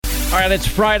All right, it's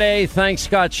Friday. Thanks,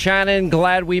 Scott Shannon.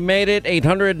 Glad we made it.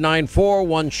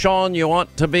 800-941-SEAN. You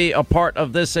want to be a part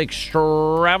of this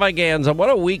extravaganza. What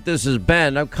a week this has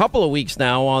been. A couple of weeks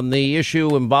now on the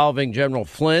issue involving General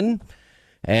Flynn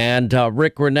and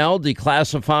Rick Grinnell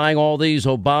declassifying all these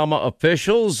Obama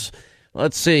officials.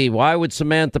 Let's see. Why would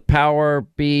Samantha Power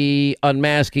be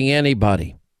unmasking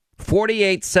anybody?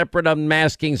 48 separate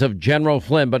unmaskings of General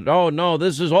Flynn. But, oh, no,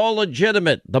 this is all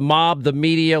legitimate. The mob, the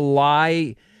media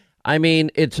lie. I mean,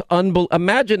 it's unbelievable.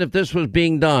 Imagine if this was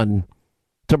being done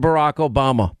to Barack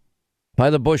Obama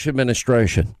by the Bush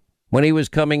administration when he was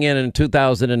coming in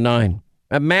 2009.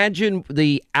 Imagine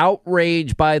the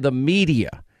outrage by the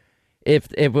media if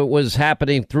it was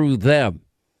happening through them.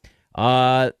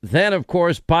 Then, of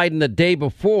course, Biden, the day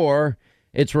before,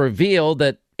 it's revealed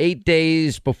that 8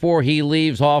 days before he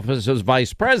leaves office as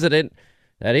vice president,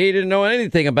 that he didn't know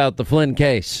anything about the Flynn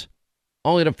case,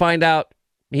 only to find out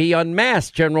he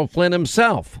unmasked General Flynn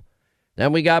himself.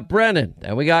 Then we got Brennan.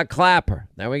 Then we got Clapper.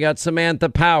 Then we got Samantha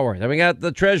Power. Then we got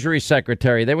the Treasury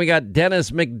Secretary. Then we got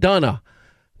Dennis McDonough,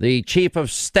 the chief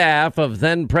of staff of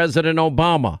then President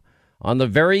Obama. On the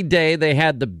very day they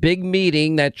had the big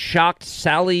meeting that shocked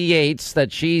Sally Yates,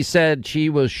 that she said she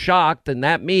was shocked in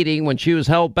that meeting when she was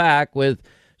held back with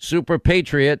super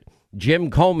patriot Jim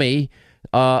Comey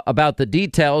about the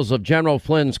details of General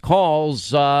Flynn's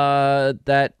calls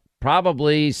that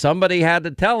probably somebody had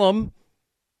to tell him.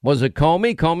 Was it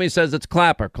Comey? Comey says it's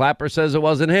Clapper. Clapper says it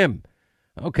wasn't him.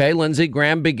 Okay, Lindsey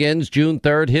Graham begins June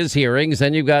 3rd, his hearings.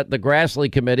 Then you've got the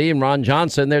Grassley Committee and Ron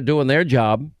Johnson. They're doing their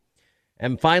job.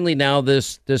 And finally now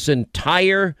this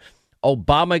entire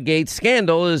Obamagate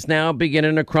scandal is now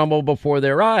beginning to crumble before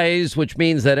their eyes, which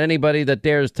means that anybody that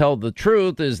dares tell the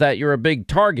truth is that you're a big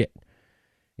target.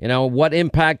 You know, what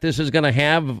impact this is going to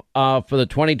have for the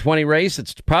 2020 race,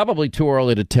 it's probably too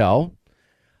early to tell.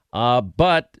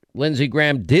 But Lindsey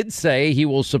Graham did say he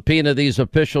will subpoena these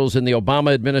officials in the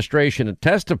Obama administration to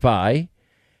testify.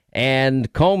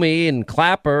 And Comey and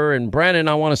Clapper and Brennan,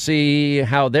 I want to see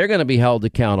how they're going to be held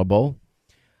accountable.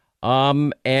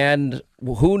 And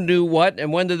who knew what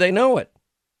and when did they know it?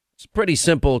 It's a pretty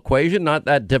simple equation, not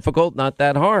that difficult, not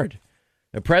that hard.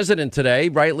 The president today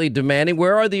rightly demanding,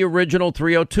 where are the original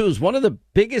 302s? One of the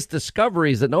biggest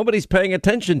discoveries that nobody's paying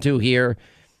attention to here,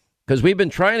 because we've been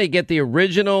trying to get the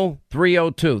original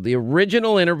 302, the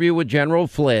original interview with General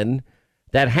Flynn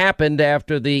that happened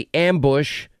after the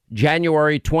ambush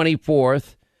January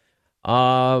 24th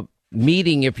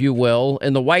meeting, if you will,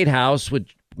 in the White House.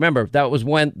 Which, remember, that was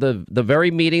when the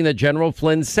very meeting that General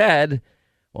Flynn said,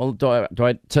 well,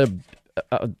 to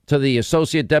the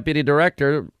associate deputy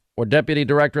director or deputy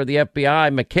director of the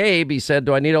FBI, McCabe, he said,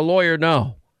 do I need a lawyer?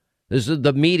 No. This is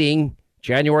the meeting,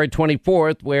 January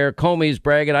 24th, where Comey's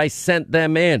bragging, I sent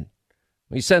them in.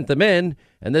 We sent them in,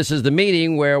 and this is the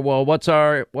meeting where, well, what's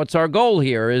our goal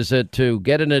here? Is it to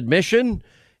get an admission?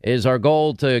 Is our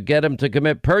goal to get him to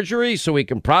commit perjury so we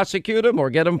can prosecute him or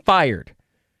get him fired?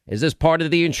 Is this part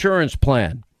of the insurance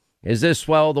plan? Is this,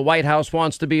 well, the White House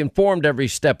wants to be informed every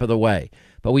step of the way?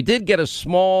 But we did get a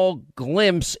small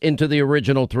glimpse into the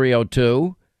original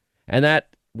 302, and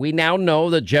that we now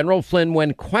know that General Flynn,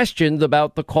 when questioned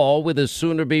about the call with his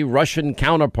soon-to-be Russian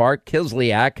counterpart,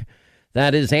 Kislyak,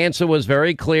 that his answer was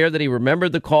very clear, that he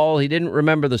remembered the call. He didn't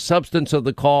remember the substance of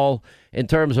the call in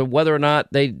terms of whether or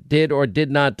not they did or did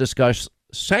not discuss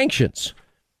sanctions.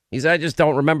 He said, I just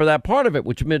don't remember that part of it,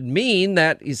 which would mean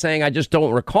that he's saying, I just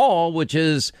don't recall, which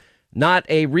is not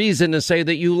a reason to say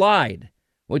that you lied,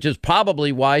 which is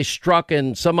probably why Strzok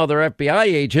and some other FBI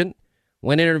agent,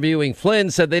 when interviewing Flynn,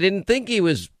 said they didn't think he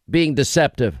was being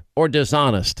deceptive or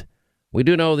dishonest. We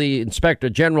do know the inspector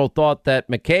general thought that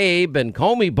McCabe and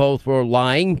Comey both were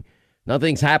lying.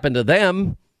 Nothing's happened to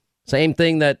them. Same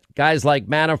thing that guys like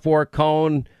Manafort,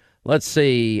 Cohn, let's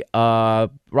see,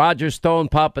 Roger Stone,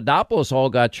 Papadopoulos all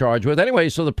got charged with. Anyway,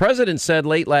 so the president said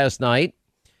late last night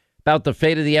about the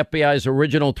fate of the FBI's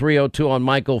original 302 on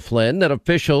Michael Flynn that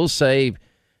officials say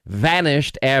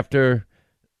vanished after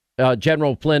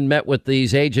General Flynn met with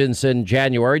these agents in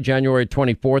January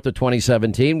 24th of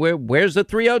 2017. Where's the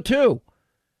 302?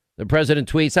 The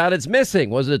president tweets out it's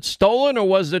missing. Was it stolen or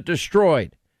was it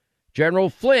destroyed? General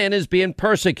Flynn is being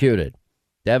persecuted.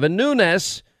 Devin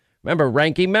Nunes, remember,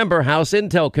 ranking member, House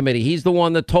Intel Committee. He's the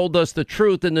one that told us the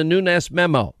truth in the Nunes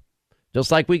memo.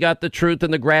 Just like we got the truth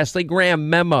in the Grassley Graham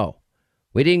memo.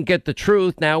 We didn't get the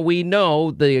truth. Now we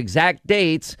know the exact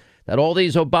dates that all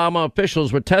these Obama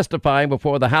officials were testifying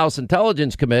before the House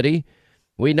Intelligence Committee.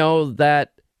 We know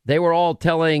that they were all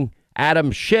telling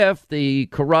Adam Schiff, the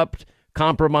corrupt,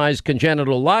 compromised,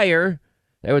 congenital liar,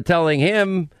 they were telling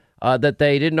him that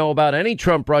they didn't know about any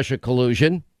Trump-Russia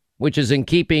collusion. which is in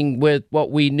keeping with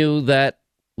what we knew that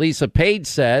Lisa Page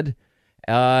said,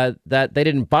 that they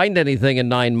didn't find anything in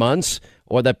 9 months,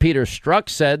 or that Peter Strzok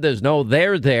said there's no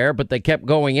there, but they kept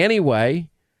going anyway.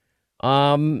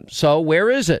 So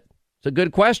where is it? It's a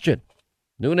good question.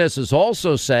 Nunes is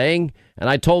also saying, and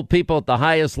I told people at the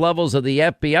highest levels of the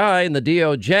FBI and the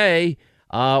DOJ,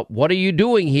 what are you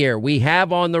doing here? We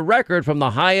have on the record from the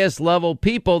highest level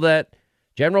people that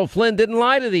General Flynn didn't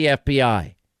lie to the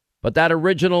FBI. But that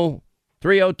original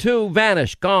 302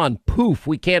 vanished, gone, poof,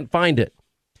 we can't find it.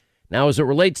 Now, as it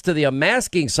relates to the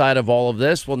unmasking side of all of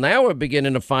this, well, now we're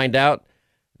beginning to find out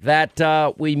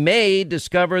that we may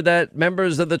discover that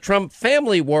members of the Trump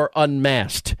family were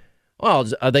unmasked. Well,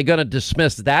 are they going to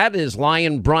dismiss that? Is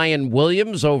Lion Brian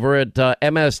Williams over at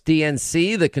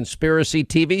MSDNC, the conspiracy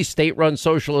TV, state-run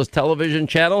socialist television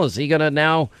channel, is he going to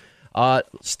now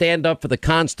stand up for the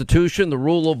Constitution, the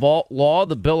rule of law,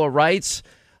 the Bill of Rights,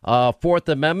 Fourth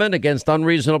Amendment against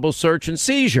unreasonable search and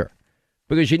seizure?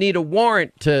 Because you need a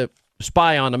warrant to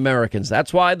spy on Americans.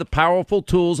 That's why the powerful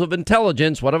tools of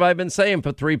intelligence, what have I been saying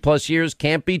for 3+ years,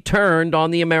 can't be turned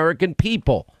on the American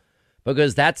people,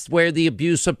 because that's where the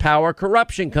abuse of power,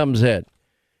 corruption comes in.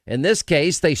 In this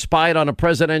case, they spied on a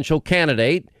presidential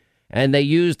candidate, and they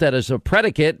used that as a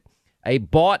predicate, a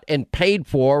bought and paid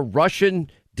for Russian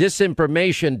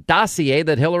disinformation dossier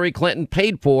that Hillary Clinton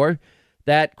paid for,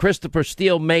 that Christopher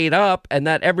Steele made up, and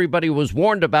that everybody was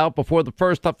warned about before the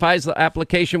first FISA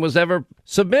application was ever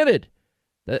submitted.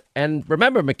 And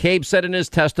remember, McCabe said in his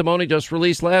testimony just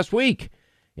released last week,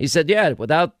 he said, yeah,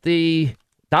 without the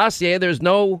dossier, there's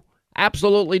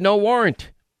absolutely no warrant.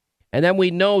 And then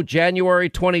we know January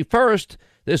 21st,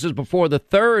 this is before the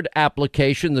third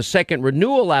application, the second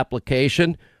renewal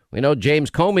application. We know James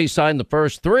Comey signed the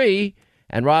first 3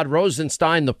 and Rod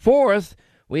Rosenstein the 4th.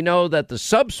 We know that the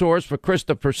subsource for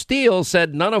Christopher Steele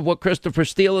said none of what Christopher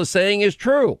Steele is saying is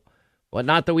true. Well,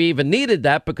 not that we even needed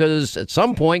that, because at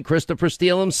some point, Christopher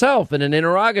Steele himself in an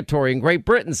interrogatory in Great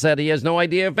Britain said he has no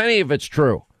idea if any of it's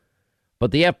true.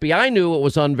 But the FBI knew it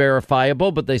was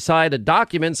unverifiable, but they signed a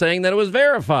document saying that it was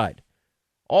verified.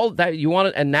 All that you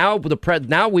wanted. And now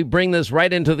now we bring this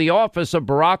right into the office of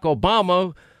Barack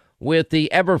Obama, with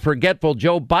the ever forgetful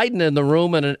Joe Biden in the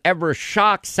room and an ever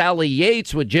shocked Sally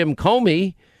Yates with Jim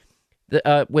Comey,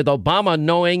 with Obama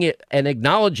knowing it and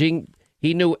acknowledging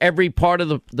he knew every part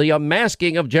of the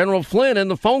unmasking of General Flynn, and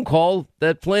the phone call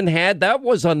that Flynn had that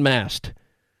was unmasked.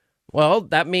 Well,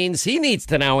 that means he needs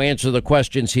to now answer the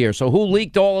questions here. So who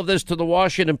leaked all of this to the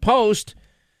Washington Post?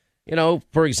 You know,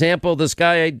 for example, this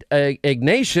guy,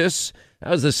 Ignatius,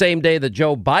 that was the same day that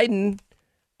Joe Biden,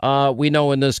 we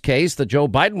know in this case that Joe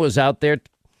Biden was out there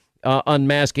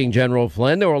unmasking General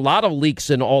Flynn. There were a lot of leaks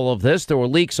in all of this. There were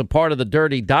leaks of part of the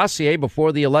dirty dossier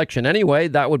before the election anyway.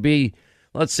 That would be,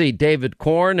 let's see, David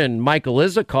Korn and Michael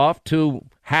Isikoff, 2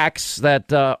 hacks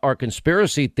that are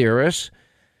conspiracy theorists.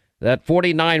 That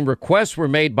 49 requests were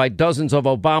made by dozens of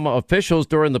Obama officials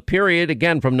during the period,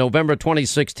 again, from November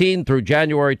 2016 through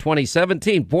January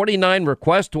 2017. 49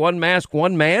 requests to unmask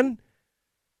one man.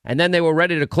 And then they were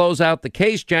ready to close out the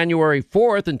case January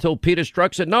 4th until Peter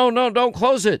Strzok said, no, don't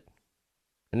close it.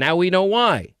 And now we know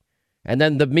why. And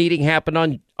then the meeting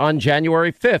happened on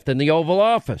January 5th in the Oval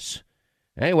Office.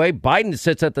 Anyway, Biden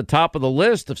sits at the top of the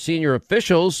list of senior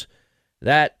officials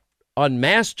that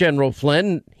unmasked General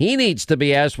Flynn. He needs to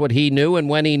be asked what he knew and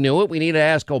when he knew it. We need to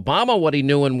ask Obama what he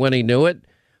knew and when he knew it.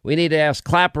 We need to ask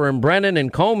Clapper and Brennan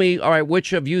and Comey, all right,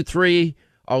 which of you 3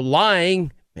 are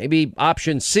lying? Maybe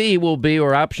option C will be,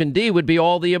 or option D would be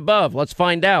all the above. Let's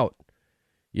find out.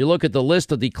 You look at the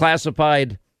list of the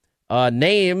classified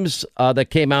names that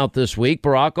came out this week.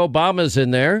 Barack Obama's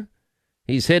in there.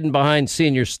 He's hidden behind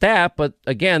senior staff. But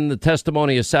again, the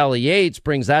testimony of Sally Yates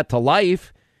brings that to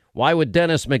life. Why would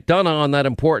Dennis McDonough on that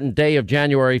important day of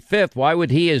January 5th, why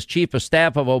would he, as chief of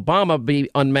staff of Obama, be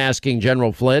unmasking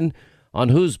General Flynn? On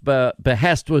whose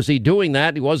behest was he doing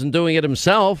that? He wasn't doing it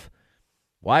himself.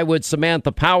 Why would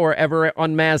Samantha Power ever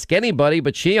unmask anybody?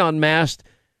 But she unmasked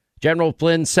General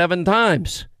Flynn 7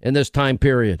 times in this time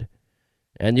period.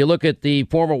 And you look at the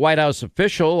former White House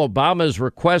official, Obama's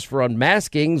request for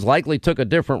unmaskings likely took a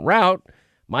different route.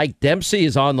 Mike Dempsey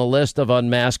is on the list of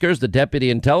unmaskers, the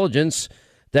deputy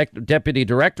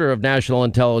director of national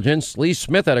intelligence. Lee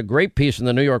Smith had a great piece in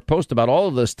the New York Post about all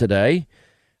of this today.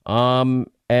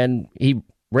 And he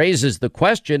raises the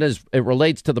question as it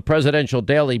relates to the presidential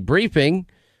daily briefing,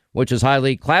 which is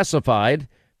highly classified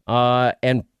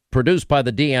and produced by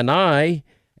the DNI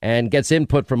and gets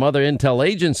input from other intel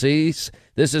agencies.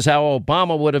 This is how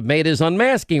Obama would have made his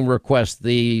unmasking request,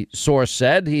 the source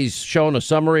said. He's shown a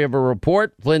summary of a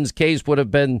report. Flynn's case would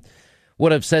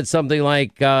would have said something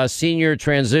like senior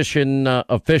transition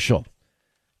official.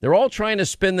 They're all trying to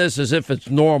spin this as if it's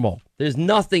normal. There's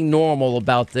nothing normal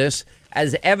about this,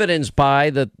 as evidenced by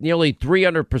the nearly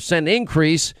 300%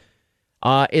 increase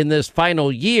in this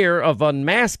final year of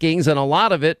unmaskings, and a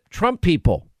lot of it Trump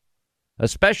people,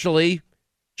 especially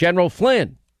General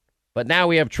Flynn. But now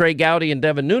we have Trey Gowdy and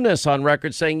Devin Nunes on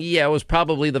record saying, yeah, it was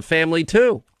probably the family,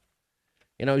 too.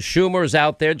 You know, Schumer's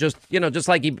out there just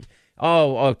like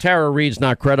Tara Reade's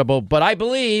not credible. But I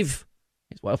believe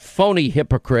he's a phony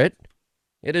hypocrite.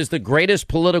 It is the greatest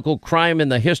political crime in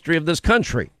the history of this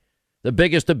country. The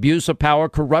biggest abuse of power,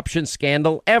 corruption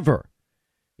scandal ever.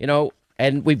 You know,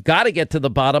 and we've got to get to the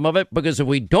bottom of it, because if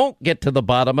we don't get to the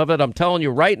bottom of it, I'm telling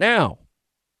you right now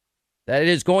that it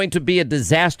is going to be a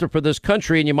disaster for this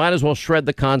country, and you might as well shred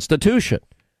the Constitution.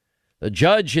 The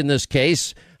judge in this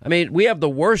case, I mean, we have the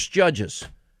worst judges.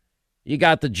 You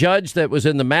got the judge that was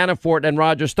in the Manafort and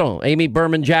Roger Stone, Amy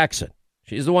Berman Jackson.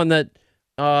 She's the one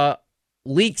that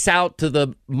leaks out to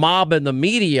the mob and the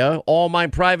media all my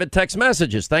private text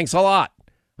messages. Thanks a lot.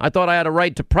 I thought I had a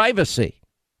right to privacy.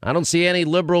 I don't see any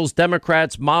liberals,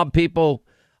 Democrats, mob people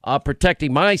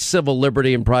protecting my civil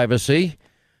liberty and privacy,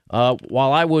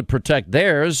 while I would protect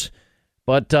theirs.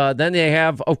 But then they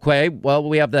have,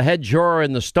 we have the head juror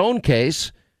in the Stone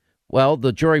case. Well,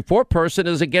 the jury foreperson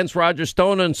is against Roger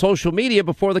Stone on social media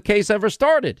before the case ever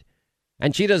started.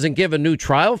 And she doesn't give a new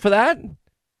trial for that?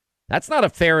 That's not a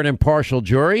fair and impartial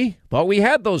jury. But we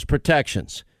had those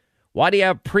protections. Why do you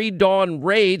have pre-dawn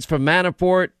raids for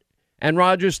Manafort and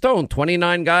Roger Stone?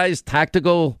 29 guys,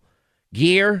 tactical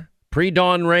gear,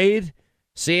 pre-dawn raid.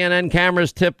 CNN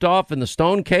cameras tipped off in the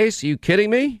Stone case. Are you kidding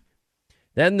me?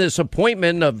 Then this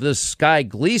appointment of this guy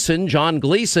Gleason, John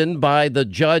Gleason, by the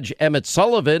judge Emmett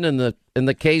Sullivan in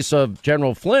the case of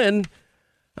General Flynn.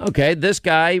 Okay, this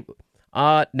guy,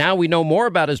 now we know more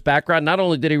about his background. Not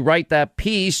only did he write that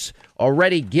piece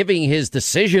already giving his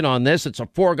decision on this, it's a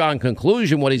foregone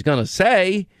conclusion what he's going to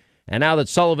say. And now that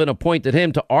Sullivan appointed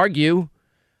him to argue,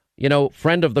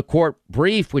 friend of the court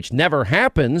brief, which never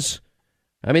happens.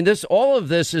 I mean, all of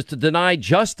this is to deny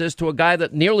justice to a guy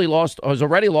that has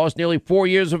already lost nearly 4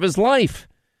 years of his life.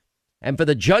 And for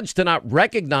the judge to not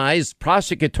recognize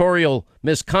prosecutorial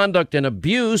misconduct and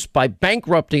abuse by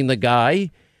bankrupting the guy,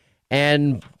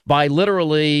 and by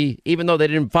literally, even though they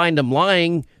didn't find him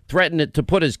lying, threatened to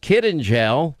put his kid in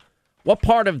jail. What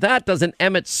part of that doesn't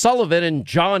Emmett Sullivan and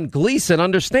John Gleason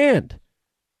understand?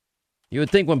 You would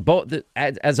think when both,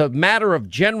 as a matter of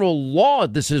general law,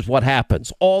 this is what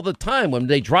happens all the time. When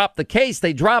they drop the case,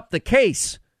 they drop the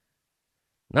case.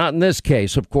 Not in this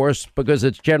case, of course, because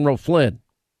it's General Flynn.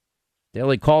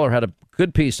 Daily Caller had a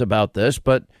good piece about this,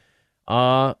 but,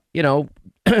 two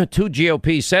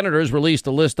GOP senators released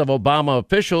a list of Obama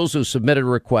officials who submitted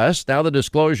requests. Now the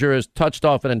disclosure has touched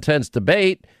off an intense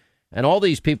debate, and all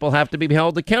these people have to be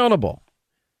held accountable.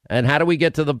 And how do we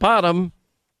get to the bottom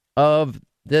of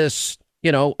this,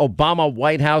 Obama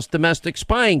White House domestic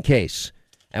spying case?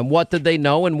 And what did they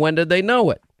know, and when did they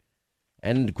know it?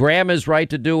 And Graham is right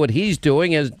to do what he's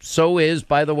doing, as so is,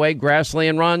 by the way, Grassley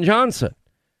and Ron Johnson.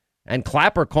 And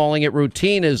Clapper calling it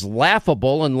routine is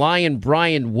laughable, and Lion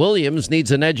Brian Williams needs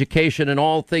an education in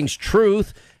all things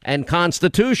truth and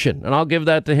Constitution. And I'll give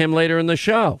that to him later in the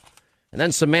show. And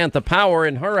then Samantha Power,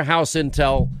 in her House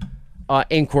Intel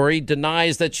inquiry,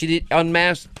 denies that she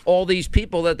unmasked all these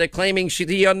people that they're claiming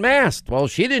she unmasked. Well,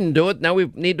 she didn't do it. Now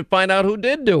we need to find out who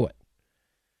did do it.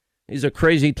 These are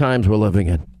crazy times we're living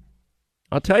in.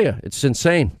 I'll tell you, it's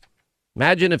insane.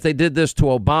 Imagine if they did this to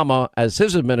Obama as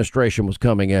his administration was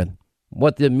coming in,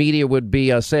 what the media would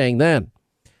be saying then.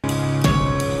 All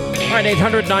right,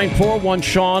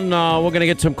 800-941-SEAN. We're going to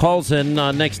get some calls in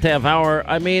next half hour.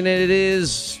 I mean, it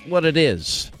is what it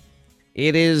is.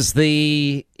 It is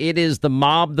the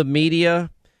mob, the media.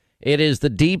 It is the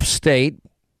deep state.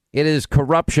 It is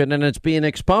corruption, and it's being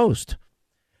exposed.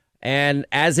 And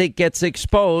as it gets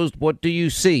exposed, what do you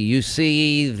see? You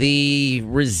see the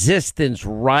resistance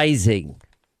rising.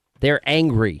 They're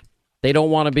angry. They don't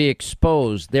want to be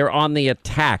exposed. They're on the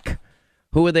attack.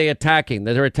 Who are they attacking?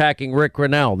 They're attacking Rick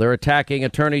Grinnell. They're attacking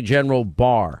Attorney General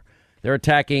Barr. They're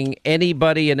attacking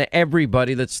anybody and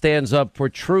everybody that stands up for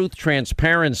truth,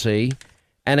 transparency,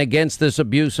 and against this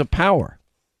abuse of power.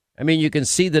 I mean, you can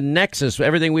see the nexus,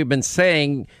 everything we've been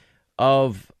saying,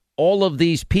 of all of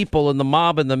these people in the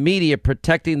mob and the media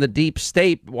protecting the deep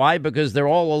state. Why? Because they're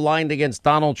all aligned against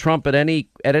Donald Trump at any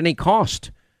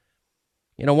cost.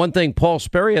 One thing, Paul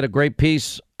Sperry had a great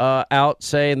piece out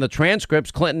saying the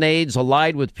transcripts, Clinton aides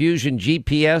allied with Fusion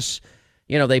GPS.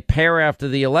 They pair after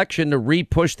the election to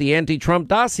re-push the anti-Trump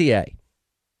dossier.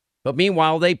 But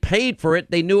meanwhile, they paid for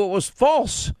it. They knew it was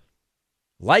false.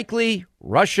 Likely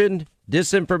Russian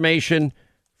disinformation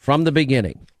from the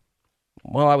beginning.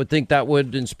 Well, I would think that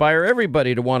would inspire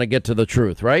everybody to want to get to the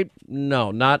truth, right? No,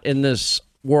 not in this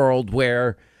world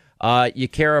where you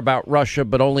care about Russia,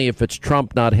 but only if it's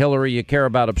Trump, not Hillary. You care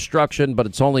about obstruction, but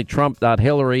it's only Trump, not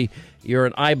Hillary. You're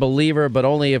an I believer, but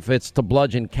only if it's to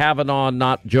bludgeon Kavanaugh,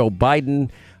 not Joe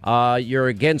Biden. You're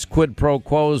against quid pro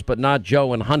quos, but not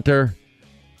Joe and Hunter.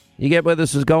 You get where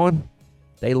this is going?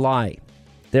 They lie.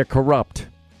 They're corrupt.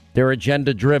 They're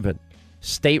agenda driven.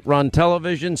 State-run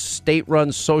television,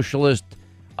 state-run socialist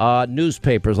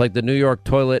newspapers like the New York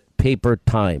Toilet Paper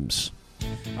Times.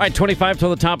 All right, 25 till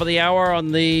the top of the hour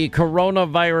on the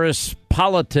coronavirus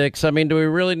politics. I mean, do we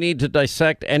really need to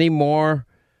dissect any more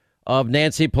of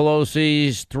Nancy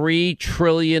Pelosi's $3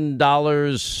 trillion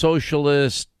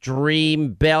socialist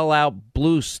dream bailout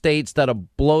blue states that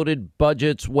have bloated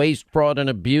budgets, waste, fraud, and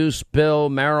abuse bill,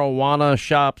 marijuana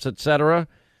shops, etc.?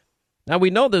 Now, we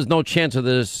know there's no chance of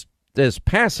this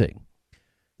passing.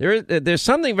 There's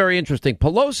something very interesting.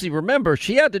 Pelosi, remember,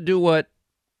 she had to do what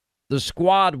the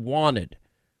squad wanted.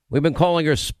 We've been calling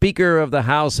her Speaker of the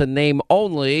House in name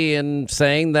only and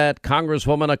saying that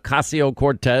Congresswoman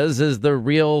Ocasio-Cortez is the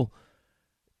real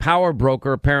power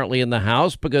broker, apparently, in the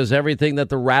House, because everything that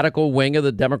the radical wing of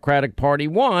the Democratic Party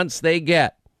wants, they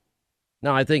get.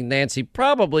 Now, I think Nancy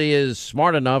probably is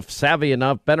smart enough, savvy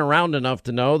enough, been around enough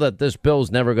to know that this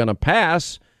bill's never going to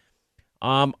pass.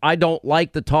 I don't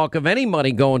like the talk of any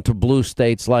money going to blue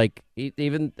states, like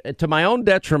even to my own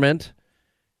detriment,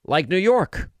 like New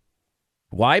York.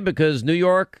 Why? Because New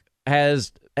York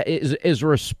is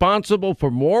responsible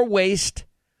for more waste,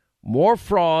 more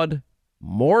fraud,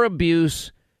 more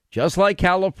abuse, just like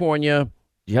California,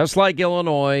 just like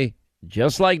Illinois,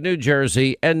 just like New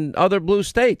Jersey and other blue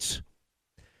states.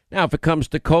 Now, if it comes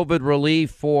to COVID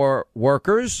relief for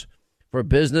workers, for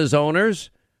business owners,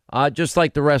 just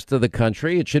like the rest of the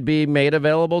country, it should be made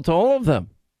available to all of them.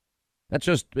 That's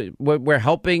just, we're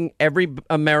helping every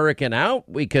American out.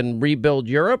 We can rebuild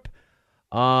Europe.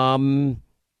 And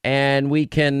we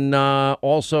can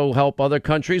also help other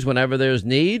countries whenever there's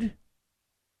need.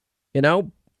 You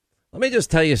know, let me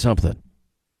just tell you something.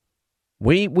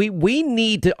 We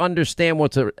need to understand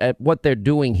what they're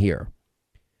doing here.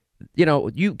 You know,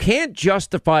 you can't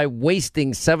justify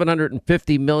wasting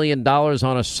 $750 million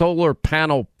on a solar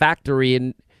panel factory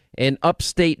in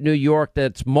upstate New York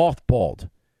that's mothballed.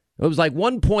 It was like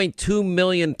 1.2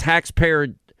 million taxpayer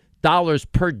dollars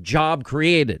per job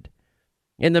created.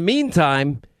 In the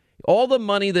meantime, all the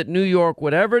money that New York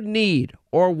would ever need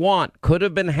or want could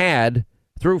have been had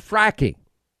through fracking.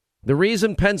 The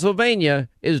reason Pennsylvania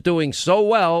is doing so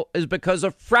well is because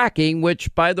of fracking,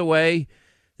 which, by the way,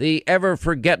 the ever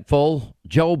forgetful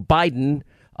Joe Biden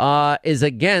is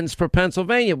against for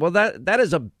Pennsylvania. Well, that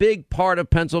is a big part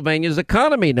of Pennsylvania's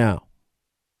economy now.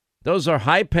 Those are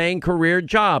high paying career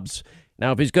jobs.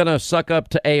 Now, if he's going to suck up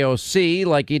to AOC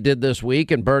like he did this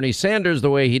week and Bernie Sanders the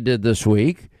way he did this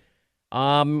week,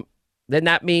 then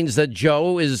that means that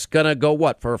Joe is going to go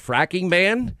what, for a fracking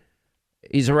ban?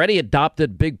 He's already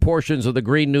adopted big portions of the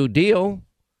Green New Deal.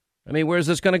 I mean, where's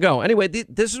this going to go? Anyway,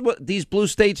 this is what these blue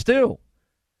states do.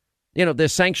 You know,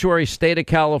 there's sanctuary state of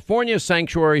California,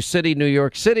 sanctuary city, New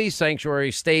York City,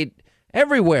 sanctuary state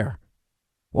everywhere.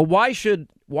 Well, why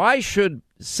should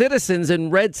citizens in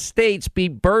red states be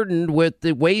burdened with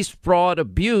the waste, fraud,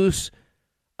 abuse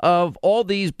of all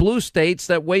these blue states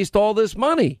that waste all this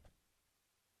money?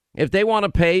 If they want to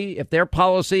pay, if their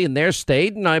policy in their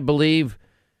state, and I believe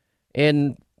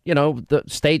in, you know, the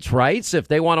state's rights, if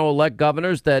they want to elect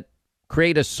governors that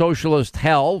create a socialist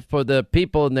hell for the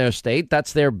people in their state,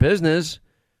 that's their business.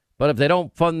 But if they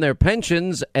don't fund their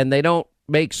pensions and they don't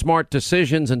make smart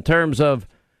decisions in terms of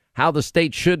how the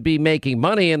state should be making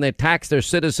money, and they tax their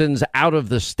citizens out of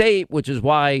the state, which is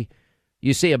why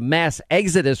you see a mass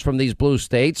exodus from these blue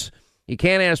states. You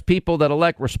can't ask people that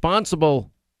elect responsible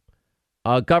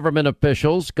government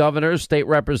officials, governors, state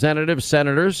representatives,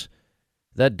 senators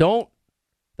that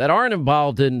aren't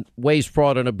involved in waste,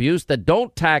 fraud, and abuse, that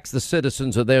don't tax the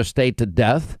citizens of their state to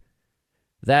death,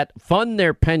 that fund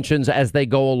their pensions as they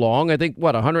go along. I think,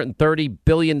 $130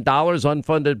 billion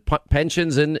unfunded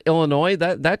pensions in Illinois.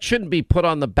 That shouldn't be put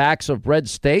on the backs of red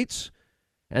states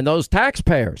and those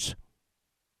taxpayers.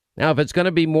 Now, if it's going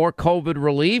to be more COVID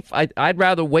relief, I'd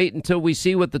rather wait until we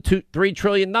see what the $3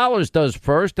 trillion does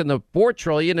first, and the $4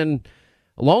 trillion in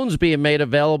loans being made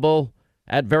available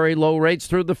at very low rates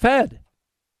through the Fed.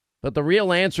 But the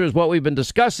real answer is what we've been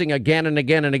discussing again and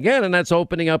again and again, and that's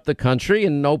opening up the country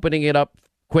and opening it up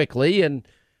quickly and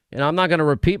And I'm not going to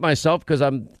repeat myself because I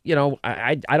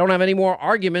don't have any more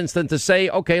arguments than to say,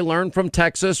 OK, learn from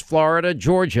Texas, Florida,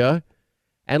 Georgia,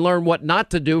 and learn what not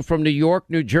to do from New York,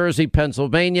 New Jersey,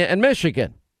 Pennsylvania, and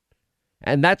Michigan.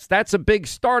 And that's a big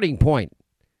starting point,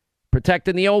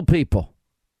 protecting the old people.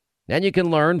 Then you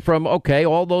can learn from, OK,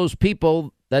 all those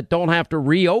people that don't have to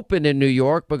reopen in New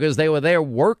York because they were there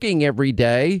working every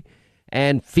day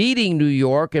and feeding New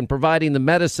York and providing the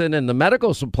medicine and the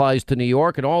medical supplies to New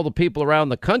York, and all the people around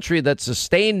the country that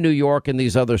sustain New York and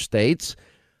these other states.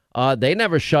 They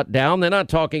never shut down. They're not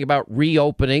talking about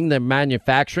reopening their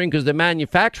manufacturing because the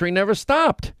manufacturing never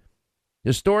stopped.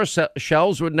 The store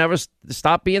shelves would never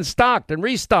stop being stocked and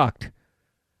restocked.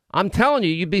 I'm telling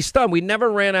you, you'd be stunned. We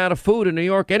never ran out of food in New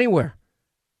York anywhere.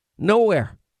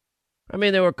 Nowhere. I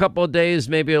mean, there were a couple of days,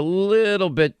 maybe a little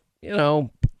bit,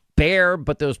 bare,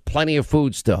 but there was plenty of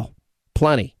food still.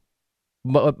 Plenty.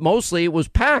 But mostly it was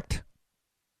packed.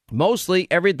 Mostly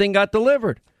everything got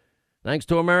delivered. Thanks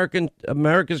to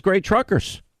America's great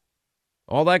truckers.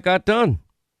 All that got done.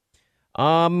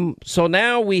 So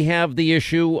now we have the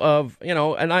issue of,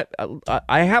 and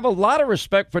I have a lot of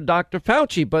respect for Dr.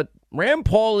 Fauci, but Rand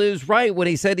Paul is right when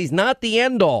he said he's not the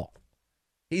end all.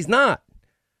 He's not.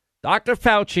 Dr.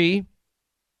 Fauci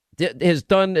has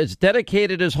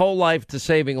dedicated his whole life to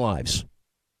saving lives.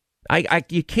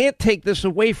 You can't take this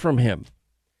away from him.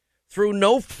 Through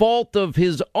no fault of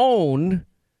his own,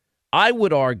 I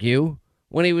would argue,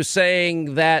 when he was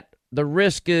saying that the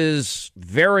risk is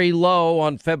very low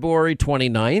on February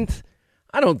 29th,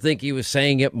 I don't think he was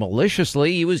saying it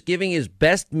maliciously. He was giving his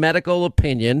best medical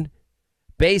opinion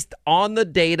based on the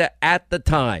data at the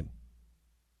time.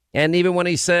 And even when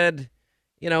he said,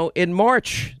 in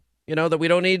March, that we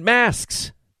don't need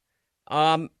masks,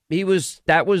 that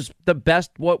was the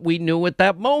best what we knew at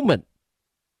that moment.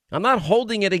 I'm not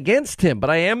holding it against him, but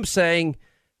I am saying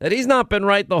that he's not been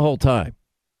right the whole time.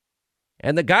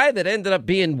 And the guy that ended up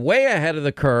being way ahead of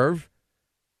the curve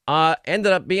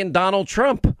ended up being Donald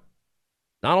Trump.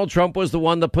 Donald Trump was the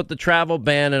one that put the travel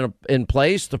ban in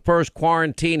place, the first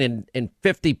quarantine in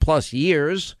 50 plus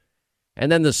years,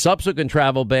 and then the subsequent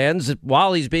travel bans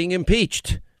while he's being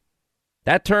impeached.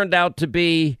 That turned out to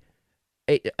be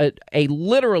a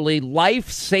literally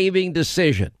life-saving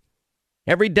decision.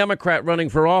 Every Democrat running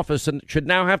for office should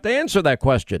now have to answer that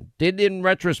question. Did, in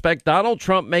retrospect, Donald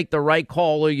Trump make the right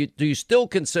call, or do you still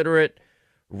consider it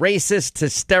racist,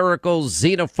 hysterical,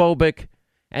 xenophobic,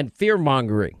 and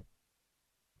fear-mongering?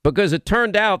 Because it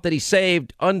turned out that he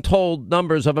saved untold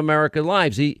numbers of American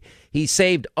lives. He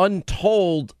saved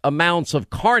untold amounts of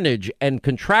carnage and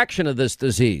contraction of this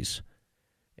disease.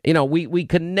 We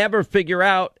can never figure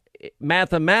out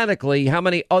mathematically how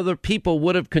many other people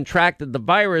would have contracted the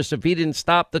virus if he didn't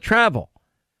stop the travel.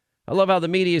 I love how the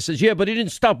media says, yeah, but he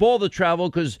didn't stop all the travel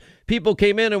because people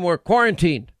came in and were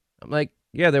quarantined. I'm like,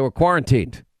 yeah, they were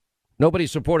quarantined. Nobody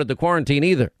supported the quarantine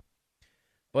either.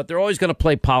 But they're always going to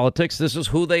play politics. This is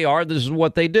who they are. This is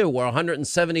what they do. We're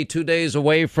 172 days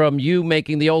away from you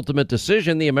making the ultimate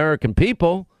decision, the American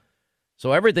people.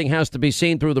 So everything has to be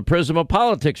seen through the prism of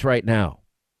politics right now.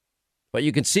 But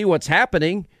you can see what's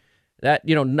happening. That,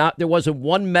 there wasn't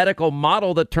one medical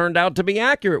model that turned out to be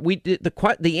accurate.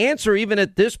 The answer, even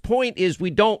at this point, is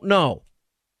we don't know.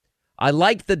 I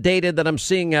like the data that I'm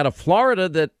seeing out of Florida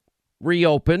that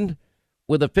reopened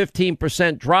with a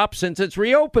 15% drop since its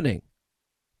reopening.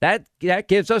 That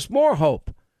gives us more hope.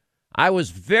 I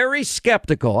was very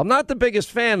skeptical. I'm not the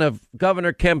biggest fan of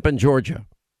Governor Kemp in Georgia.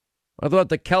 I thought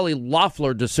the Kelly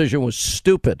Loeffler decision was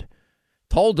stupid.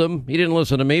 Told him, he didn't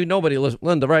listen to me.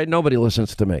 Linda, right? Nobody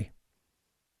listens to me.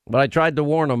 But I tried to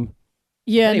warn him.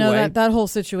 Yeah, anyway, no, that whole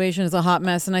situation is a hot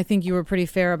mess, and I think you were pretty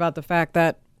fair about the fact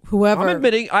that whoever... I'm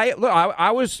admitting,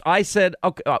 I said,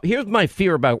 okay, here's my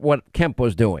fear about what Kemp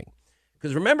was doing.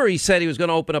 Because remember, he said he was going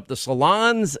to open up the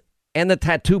salons and the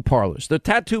tattoo parlors. The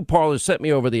tattoo parlors sent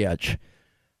me over the edge.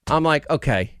 I'm like,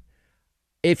 okay,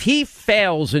 if he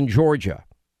fails in Georgia,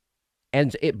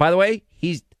 and by the way,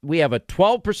 we have a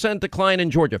 12% decline in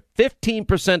Georgia,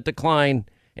 15% decline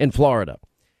in Florida.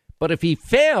 But if he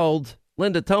failed,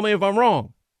 Linda, tell me if I'm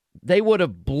wrong, they would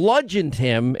have bludgeoned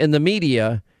him in the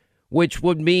media, which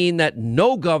would mean that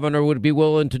no governor would be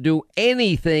willing to do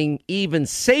anything even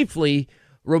safely,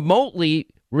 remotely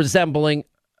resembling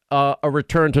a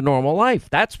return to normal life.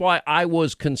 That's why I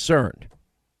was concerned.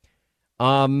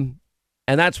 And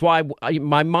that's why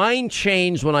my mind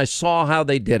changed when I saw how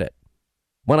they did it.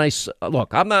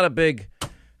 Look, I'm not a big...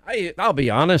 I'll be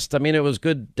honest. I mean, it was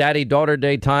good daddy-daughter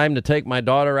day time to take my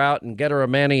daughter out and get her a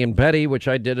Manny and Betty, which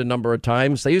I did a number of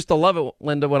times. They used to love it,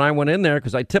 Linda, when I went in there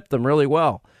because I tipped them really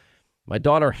well. My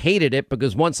daughter hated it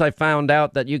because once I found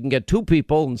out that you can get 2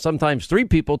 people and sometimes 3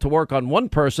 people to work on one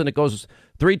person, it goes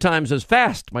 3 times as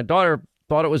fast. My daughter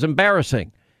thought it was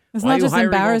embarrassing. It's not just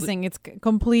embarrassing. It's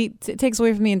complete. It takes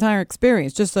away from the entire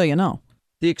experience, just so you know.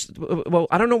 Well,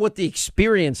 I don't know what the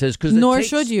experience is. Nor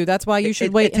should you. That's why you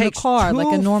should wait in the car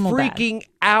like a normal dad. It takes 2 freaking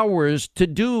hours to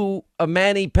do a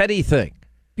mani-pedi thing.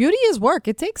 Beauty is work.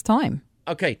 It takes time.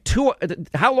 Okay,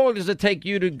 how long does it take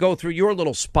you to go through your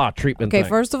little spa treatment thing? Okay,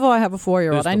 first of all, I have a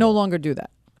 4-year-old. I no longer do that.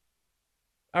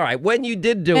 All right, when you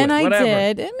did do it, whatever. And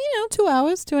I did, 2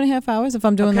 hours, 2.5 hours if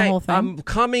I'm doing the whole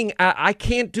thing. I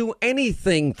can't do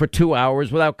anything for 2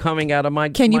 hours without coming out of my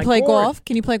Can you play cord. golf?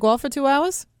 Can you play golf for 2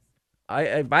 hours?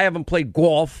 I haven't played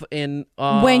golf in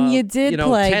when you did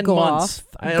play 10 golf,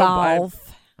 months.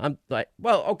 I'm like,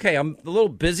 well, okay, I'm a little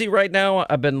busy right now.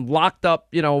 I've been locked up,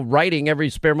 writing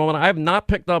every spare moment. I have not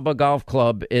picked up a golf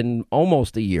club in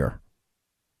almost a year.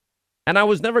 And I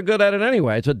was never good at it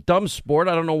anyway. It's a dumb sport.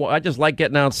 I don't know. I just like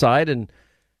getting outside and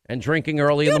drinking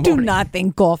early in the morning. You do not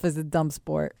think golf is a dumb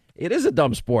sport. It is a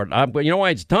dumb sport. But you know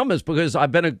why it's dumb is because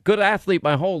I've been a good athlete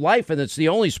my whole life, and it's the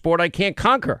only sport I can't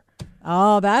conquer.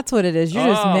 Oh, that's what it is. You're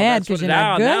just mad because you're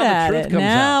not good at it.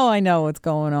 Now I know what's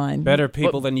going on. Better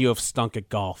people than you have stunk at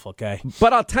golf, okay?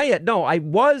 But I'll tell you, no,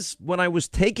 when I was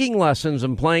taking lessons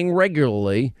and playing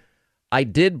regularly, I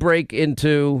did break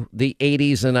into the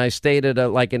 80s, and I stayed at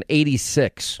like an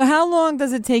 86. So how long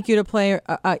does it take you to play,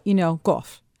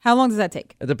 golf? How long does that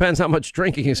take? It depends how much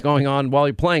drinking is going on while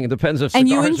you're playing. It depends if and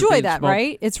you cigars are enjoy being that, smoked.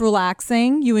 right? It's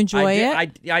relaxing. You enjoy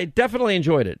it. I definitely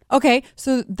enjoyed it. Okay,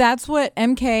 so that's what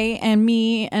MK and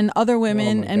me and other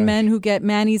women and men who get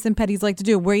manis and pedis like to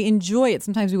do. We enjoy it.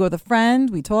 Sometimes we go with a friend.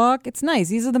 We talk. It's nice.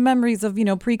 These are the memories of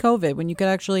pre-COVID when you could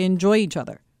actually enjoy each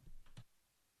other.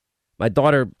 My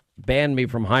daughter banned me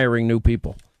from hiring new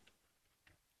people.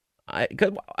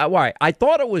 Why? I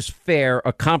thought it was fair,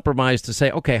 a compromise to say,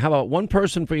 okay, how about one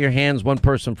person for your hands, one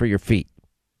person for your feet?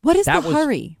 What is the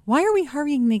hurry? Why are we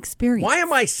hurrying the experience? Why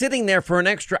am I sitting there for an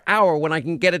extra hour when I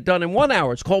can get it done in 1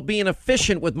 hour? It's called being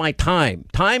efficient with my time.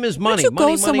 Time is money. Why don't you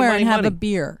money, go somewhere money, and money. have a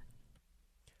beer?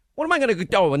 What am I going to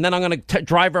do? Oh, and then I'm going to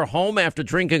drive her home after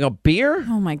drinking a beer?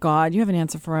 Oh, my God. You have an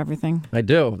answer for everything. I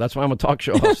do. That's why I'm a talk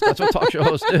show host. That's what talk show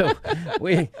hosts do.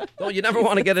 You never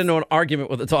want to get into an argument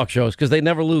with the talk shows because they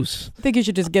never lose. I think you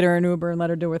should just get her an Uber and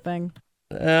let her do her thing.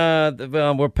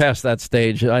 Well, we're past that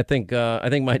stage. I think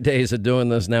my days of doing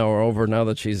this now are over now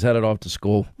that she's headed off to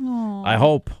school. Aww. I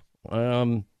hope.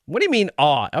 What do you mean,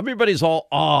 aw? Everybody's all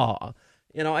aw.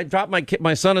 I dropped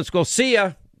my son at school. See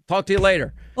ya. Talk to you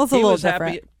later. Well, it's a little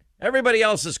different. Happy. Everybody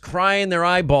else is crying their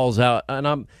eyeballs out, and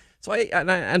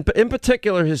and in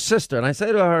particular his sister. And I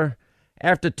say to her,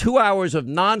 after 2 hours of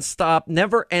nonstop,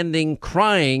 never-ending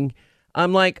crying,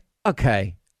 I'm like,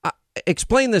 okay,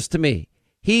 explain this to me.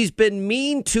 He's been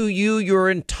mean to you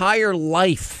your entire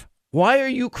life. Why are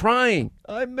you crying?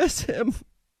 I miss him.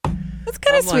 That's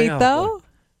kind of sweet, though.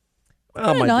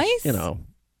 Well, nice.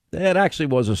 It actually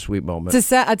was a sweet moment.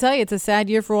 I tell you, it's a sad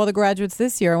year for all the graduates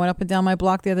this year. I went up and down my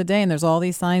block the other day, and there's all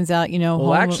these signs out,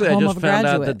 Well, actually, I just found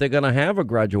out that they're going to have a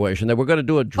graduation. That we're going to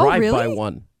do a drive-by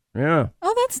one. Yeah.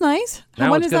 Oh, that's nice.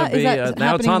 Now when it's going to be.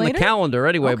 Now it's on later? the calendar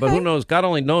anyway. Okay. But who knows? God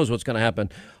only knows what's going to happen.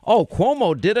 Oh,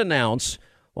 Cuomo did announce.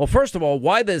 Well, first of all,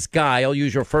 why this guy? I'll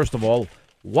use your first of all.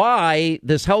 Why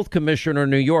this health commissioner in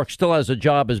New York still has a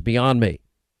job is beyond me.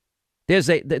 First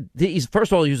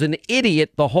of all, he was an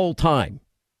idiot the whole time.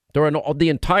 During the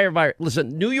entire virus. Listen,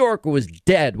 New York was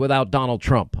dead without Donald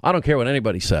Trump. I don't care what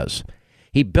anybody says.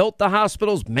 He built the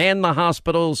hospitals, manned the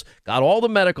hospitals, got all the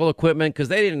medical equipment because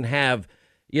they didn't have,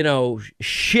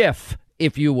 Schiff,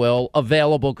 if you will,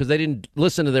 available because they didn't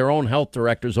listen to their own health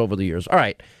directors over the years. All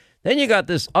right. Then you got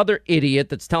this other idiot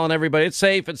that's telling everybody it's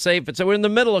safe, it's safe. We're in the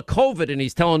middle of COVID and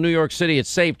he's telling New York City it's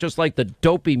safe, just like the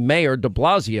dopey mayor de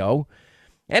Blasio.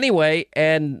 Anyway,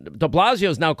 and de Blasio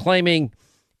is now claiming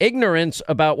ignorance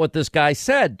about what this guy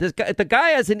said. The guy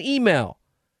has an email.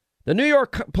 The New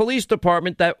York Police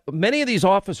Department that many of these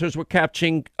officers were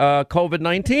catching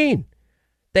COVID-19.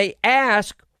 They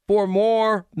ask for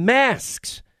more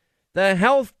masks. The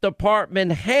health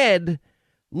department head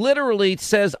literally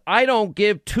says, I don't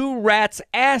give two rats'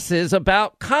 asses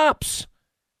about cops.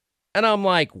 And I'm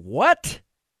like, what?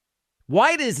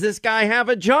 Why does this guy have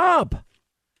a job?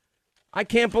 I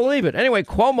can't believe it. Anyway,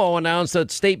 Cuomo announced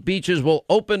that state beaches will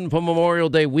open for Memorial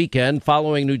Day weekend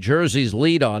following New Jersey's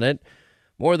lead on it.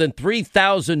 More than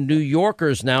 3,000 New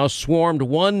Yorkers now swarmed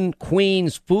one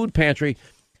Queens food pantry.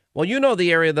 Well, you know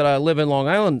the area that I live in, Long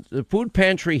Island. The food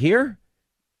pantry here,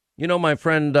 my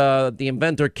friend, the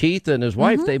inventor Keith and his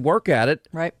wife, they work at it.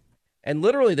 Right. And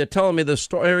literally they're telling me the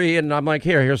story and I'm like,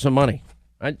 here's some money.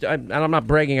 And I'm not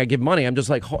bragging, I give money. I'm just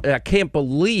like, I can't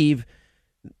believe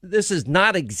this is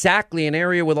not exactly an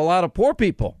area with a lot of poor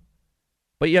people.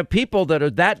 But you have people that are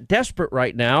that desperate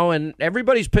right now, and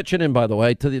everybody's pitching in, by the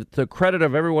way, to the credit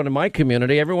of everyone in my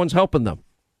community. Everyone's helping them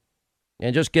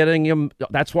and just getting them.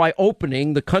 That's why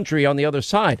opening the country on the other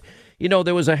side. You know,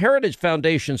 there was a Heritage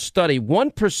Foundation study.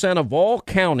 1% of all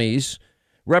counties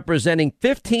representing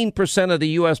 15% of the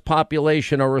U.S.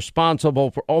 population are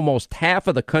responsible for almost half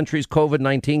of the country's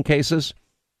COVID-19 cases.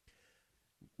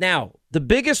 Now, the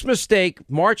biggest mistake,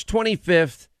 March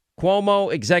 25th,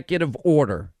 Cuomo executive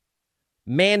order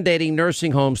mandating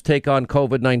nursing homes take on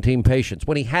COVID-19 patients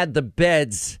when he had the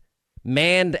beds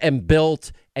manned and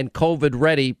built and COVID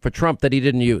ready for Trump that he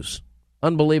didn't use.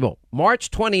 Unbelievable. March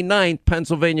 29th,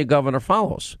 Pennsylvania governor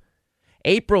follows.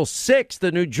 April 6th,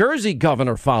 the New Jersey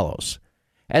governor follows.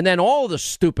 And then all the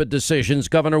stupid decisions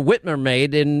Governor Whitmer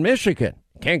made in Michigan.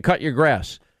 Can't cut your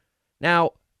grass.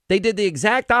 Now, they did the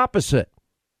exact opposite.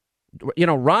 You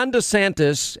know, Ron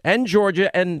DeSantis and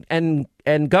Georgia and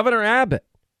Governor Abbott,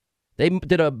 they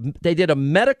did a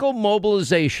medical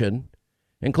mobilization,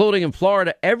 including in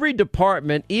Florida, every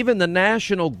department, even the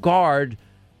National Guard,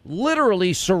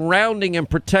 literally surrounding and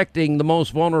protecting the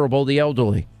most vulnerable, the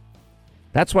elderly.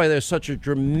 That's why there's such a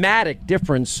dramatic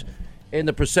difference in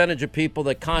the percentage of people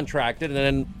that contracted and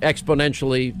then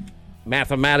exponentially,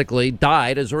 mathematically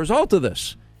died as a result of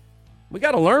this. We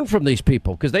got to learn from these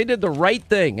people because they did the right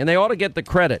thing and they ought to get the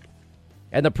credit.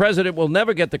 And the president will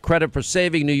never get the credit for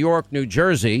saving New York, New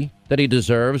Jersey that he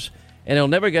deserves. And he'll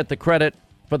never get the credit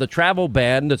for the travel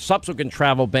ban, the subsequent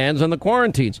travel bans and the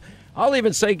quarantines. I'll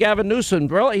even say Gavin Newsom,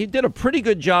 bro, he did a pretty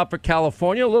good job for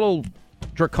California, a little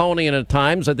draconian at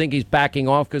times. I think he's backing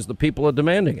off because the people are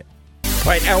demanding it. All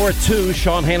right, hour two,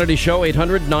 Sean Hannity Show,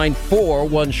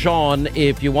 800-941-SEAN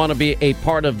if you want to be a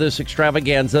part of this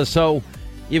extravaganza. So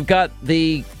you've got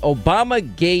the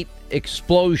Obamagate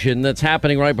explosion that's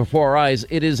happening right before our eyes.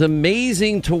 It is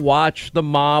amazing to watch the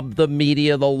mob, the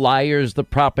media, the liars, the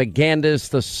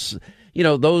propagandists,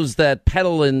 those that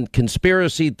peddle in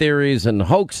conspiracy theories and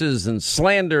hoaxes and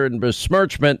slander and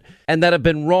besmirchment and that have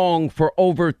been wrong for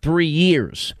over 3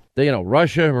 years.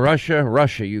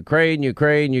 Russia, Ukraine,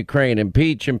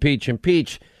 impeach.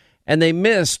 And they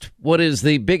missed what is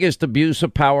the biggest abuse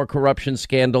of power corruption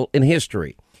scandal in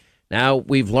history. Now,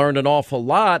 we've learned an awful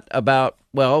lot about,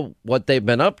 what they've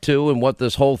been up to and what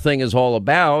this whole thing is all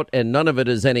about, and none of it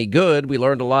is any good. We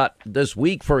learned a lot this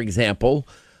week, for example,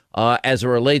 as it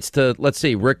relates to,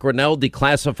 Rick Grenell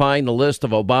declassifying the list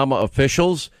of Obama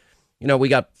officials. We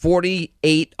got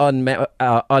 48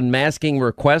 unmasking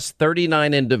requests,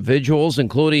 39 individuals,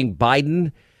 including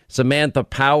Biden, Samantha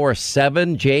Power,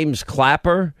 7, James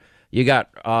Clapper. You got,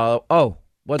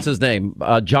 what's his name?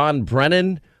 John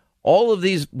Brennan. All of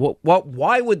these,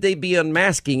 why would they be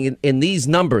unmasking in these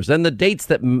numbers? And the dates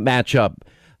that match up.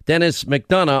 Dennis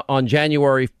McDonough on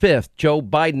January 5th, Joe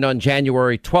Biden on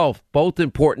January 12th, both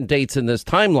important dates in this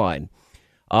timeline.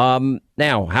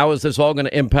 Now, how is this all going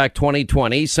to impact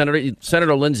 2020?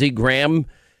 Senator Lindsey Graham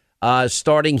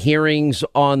starting hearings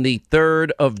on the 3rd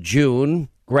of June.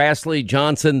 Grassley,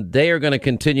 Johnson, they are going to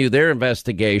continue their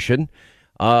investigation.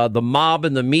 The mob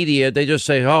and the media, they just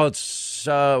say,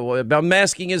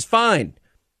 unmasking is fine.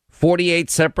 48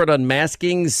 separate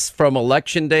unmaskings from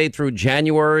Election Day through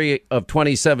January of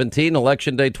 2017,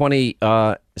 Election Day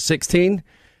 2016.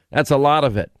 That's a lot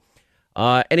of it.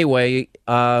 Anyway,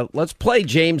 let's play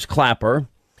James Clapper.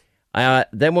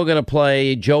 Then we're going to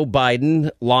play Joe Biden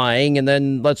lying. And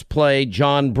then let's play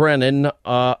John Brennan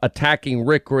attacking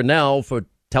Rick Grenell for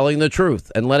telling the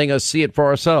truth and letting us see it for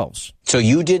ourselves. So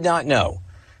you did not know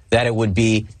that it would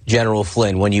be General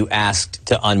Flynn when you asked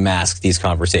to unmask these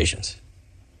conversations?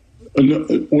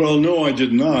 No, I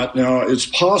did not. Now, it's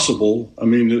possible. I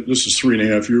mean, this is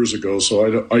 3.5 years ago,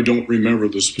 so I don't remember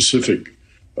the specific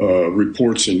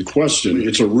reports in question.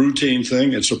 It's a routine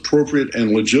thing. It's appropriate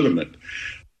and legitimate.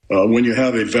 When you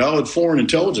have a valid foreign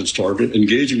intelligence target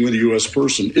engaging with a U.S.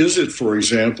 person, is it, for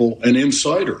example, an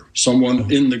insider, someone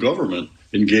in the government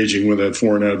engaging with that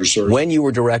foreign adversary? When you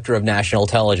were director of national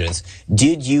intelligence,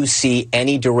 did you see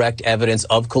any direct evidence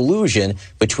of collusion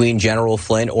between General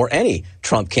Flynn or any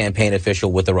Trump campaign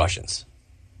official with the Russians?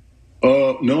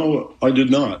 No, I did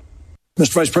not.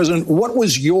 Mr. Vice President, what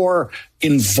was your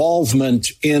involvement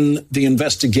in the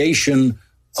investigation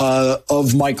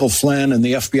of Michael Flynn and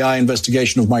the FBI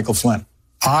investigation of Michael Flynn?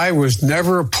 I was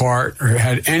never a part or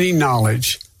had any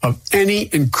knowledge of any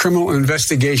criminal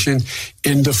investigation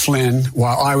into Flynn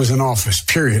while I was in office,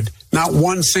 period. Not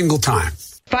one single time.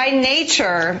 By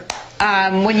nature,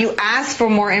 when you ask for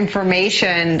more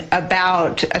information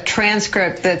about a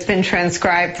transcript that's been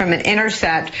transcribed from an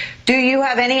intercept, do you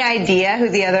have any idea who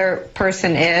the other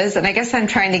person is? And I guess I'm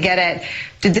trying to get at,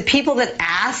 did the people that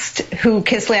asked who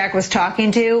Kislyak was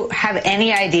talking to have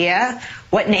any idea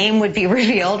what name would be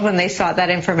revealed when they sought that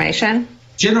information?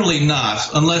 Generally not,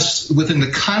 unless within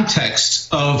the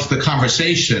context of the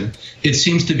conversation, it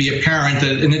seems to be apparent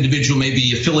that an individual may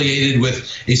be affiliated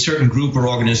with a certain group or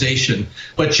organization.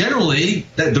 But generally,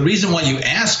 the reason why you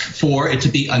ask for it to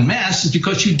be unmasked is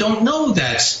because you don't know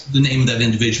that's the name of that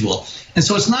individual. And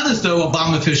so it's not as though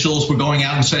Obama officials were going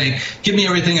out and saying, give me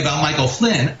everything about Michael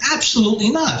Flynn.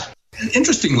 Absolutely not.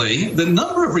 Interestingly, the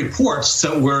number of reports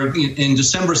that were in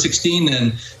December 16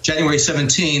 and January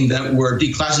 17 that were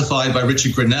declassified by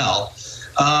Richard Grenell,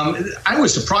 I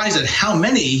was surprised at how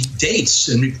many dates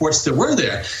and reports there were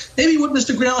there. Maybe what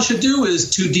Mr. Grenell should do is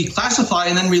to declassify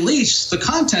and then release the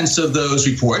contents of those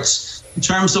reports in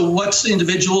terms of what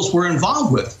individuals were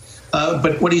involved with.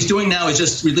 But what he's doing now is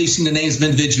just releasing the names of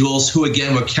individuals who,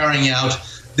 again, were carrying out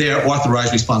their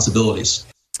authorized responsibilities.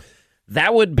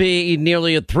 That would be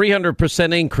nearly a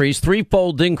 300% increase,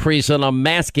 threefold increase on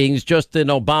unmaskings just in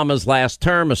Obama's last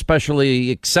term,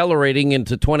 especially accelerating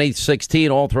into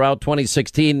 2016, all throughout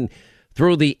 2016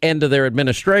 through the end of their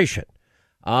administration.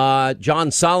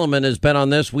 John Solomon has been on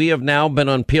this. We have now been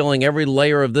unpeeling every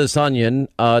layer of this onion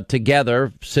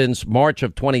together since March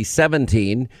of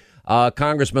 2017.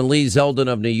 Congressman Lee Zeldin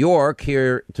of New York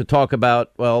here to talk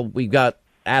about, well, we got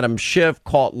Adam Schiff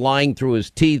caught lying through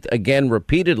his teeth again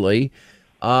repeatedly.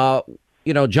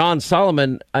 John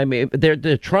Solomon, I mean,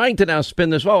 they're trying to now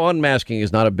spin this. Oh, unmasking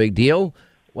is not a big deal.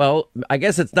 Well, I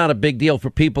guess it's not a big deal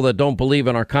for people that don't believe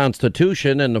in our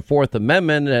Constitution and the Fourth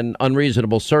Amendment and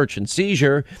unreasonable search and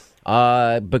seizure,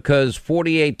 because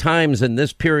 48 times in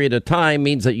this period of time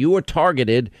means that you were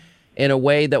targeted in a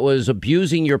way that was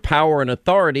abusing your power and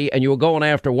authority, and you were going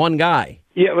after one guy.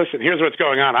 Yeah, listen, here's what's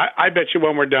going on. I bet you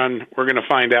when we're done, we're going to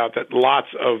find out that lots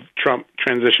of Trump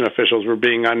transition officials were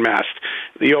being unmasked.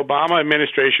 The Obama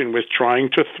administration was trying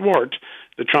to thwart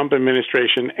the Trump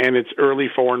administration and its early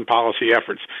foreign policy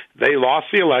efforts. They lost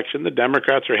the election. The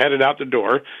Democrats are headed out the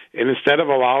door. And instead of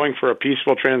allowing for a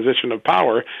peaceful transition of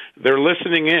power, they're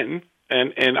listening in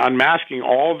and unmasking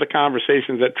all of the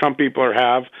conversations that Trump people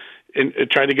have in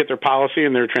trying to get their policy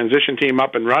and their transition team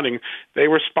up and running. They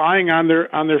were spying on their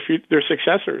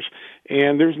successors,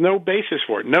 and there's no basis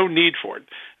for it, no need for it.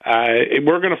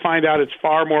 We're going to find out it's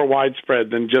far more widespread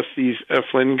than just these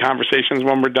Flynn conversations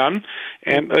when we're done.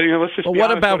 And let's just. Well,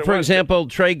 what about, for example,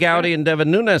 Trey Gowdy and Devin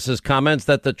Nunes's comments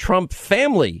that the Trump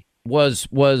family was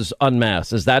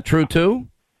unmasked? Is that true too?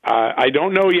 I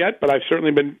don't know yet, but I've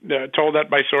certainly been told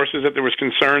that by sources that there was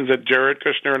concerns that Jared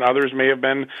Kushner and others may have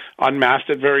been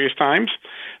unmasked at various times.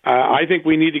 I think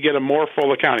we need to get a more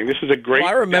full accounting. This is a great.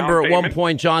 Well, I remember at one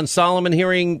point John Solomon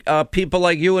hearing people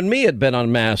like you and me had been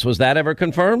unmasked. Was that ever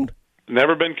confirmed?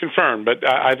 Never been confirmed, but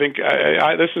I think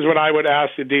this is what I would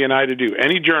ask the DNI to do.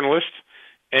 Any journalist,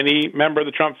 any member of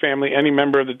the Trump family, any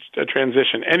member of the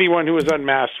transition, anyone who was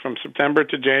unmasked from September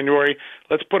to January,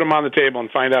 let's put them on the table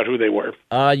and find out who they were.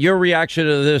 Your reaction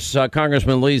to this,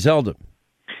 Congressman Lee Zeldin?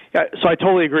 Yeah, so I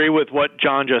totally agree with what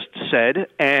John just said,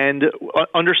 and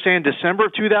understand December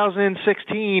of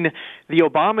 2016, the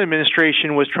Obama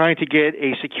administration was trying to get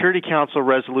a Security Council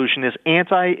resolution, this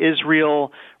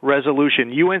anti-Israel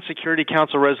resolution, UN Security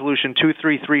Council Resolution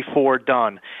 2334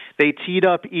 done. They teed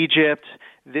up Egypt.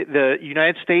 The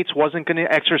United States wasn't going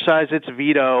to exercise its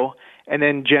veto, and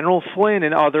then General Flynn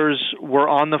and others were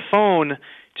on the phone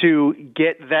to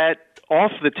get that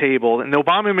off the table, and the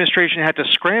Obama administration had to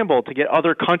scramble to get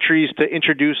other countries to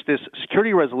introduce this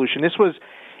security resolution. This was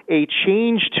a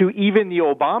change to even the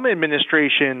Obama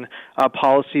administration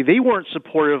policy. They weren't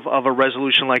supportive of a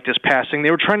resolution like this passing.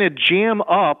 They were trying to jam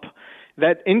up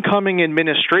that incoming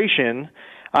administration.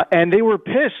 And they were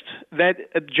pissed that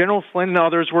General Flynn and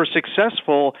others were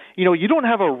successful. You don't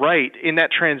have a right in that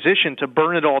transition to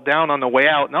burn it all down on the way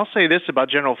out. And I'll say this about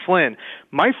General Flynn.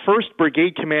 My first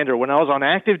brigade commander when I was on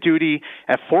active duty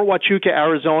at Fort Huachuca,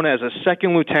 Arizona as a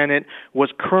second lieutenant was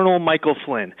Colonel Michael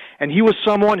Flynn. And he was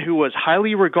someone who was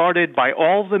highly regarded by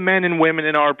all the men and women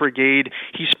in our brigade.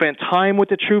 He spent time with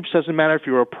the troops. Doesn't matter if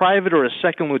you were a private or a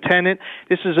second lieutenant.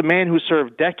 This is a man who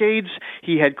served decades.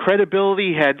 He had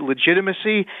credibility, he had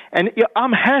legitimacy. And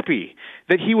I'm happy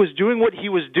that he was doing what he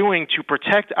was doing to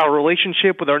protect our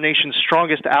relationship with our nation's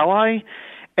strongest ally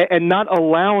and not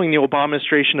allowing the Obama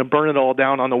administration to burn it all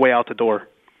down on the way out the door.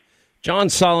 John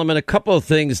Solomon, a couple of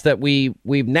things that we've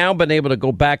now been able to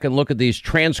go back and look at these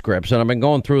transcripts, and I've been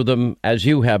going through them as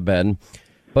you have been.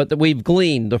 But we've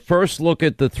gleaned the first look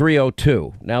at the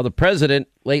 302. Now, the president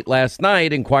late last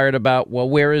night inquired about, well,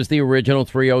 where is the original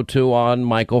 302 on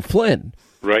Michael Flynn?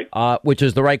 Right. Which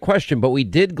is the right question. But we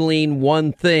did glean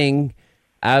one thing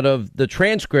out of the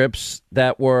transcripts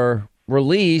that were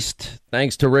released,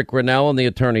 thanks to Rick Grinnell and the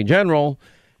Attorney General,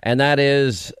 and that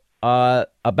is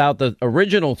about the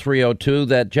original 302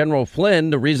 that General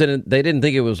Flynn, the reason they didn't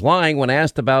think it was lying when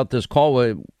asked about this call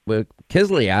with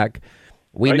Kislyak,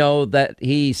 we know that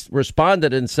he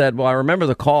responded and said, well, I remember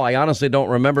the call. I honestly don't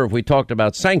remember if we talked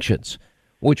about sanctions,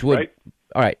 which would. Right.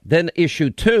 All right. Then issue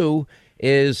 2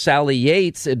 is Sally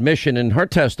Yates' admission in her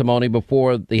testimony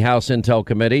before the House Intel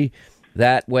Committee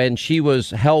that when she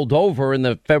was held over in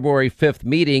the February 5th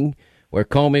meeting where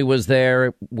Comey was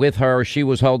there with her, she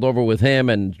was held over with him,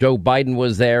 and Joe Biden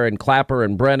was there, and Clapper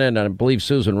and Brennan, and I believe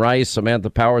Susan Rice, Samantha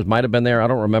Powers might have been there. I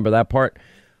don't remember that part.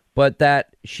 But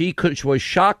that she was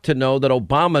shocked to know that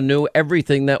Obama knew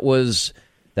everything that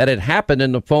had happened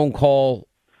in the phone call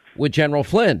with General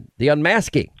Flynn, the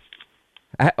unmasking.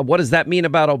 What does that mean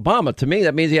about Obama? To me,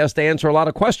 that means he has to answer a lot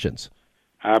of questions.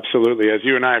 Absolutely, as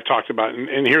you and I have talked about,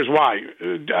 and here's why.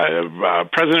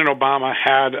 President Obama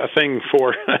had a thing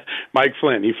for Mike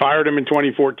Flynn. He fired him in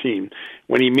 2014.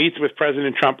 When he meets with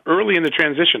President Trump early in the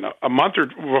transition, a month or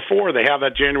before they have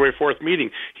that January 4th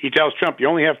meeting, he tells Trump, you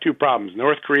only have 2 problems,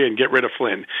 North Korea and get rid of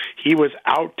Flynn. He was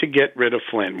out to get rid of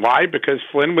Flynn. Why? Because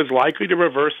Flynn was likely to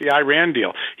reverse the Iran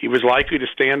deal. He was likely to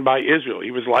stand by Israel.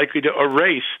 He was likely to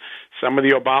erase some of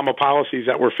the Obama policies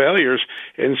that were failures.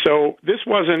 And so this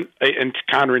wasn't a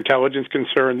counterintelligence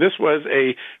concern. This was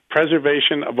a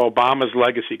preservation of Obama's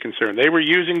legacy concern. They were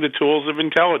using the tools of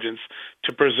intelligence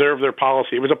to preserve their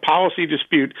policy. It was a policy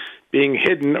dispute being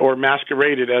hidden or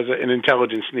masqueraded as an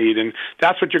intelligence need. And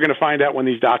that's what you're going to find out when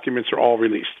these documents are all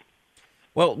released.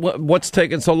 Well, what's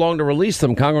taken so long to release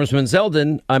them, Congressman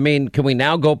Zeldin? I mean, can we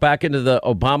now go back into the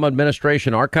Obama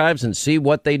administration archives and see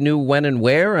what they knew when and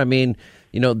where? I mean,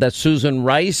 that Susan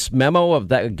Rice memo of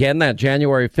that, again, that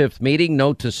January 5th meeting,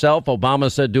 note to self,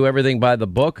 Obama said do everything by the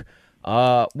book.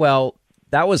 Well,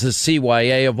 that was a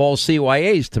CYA of all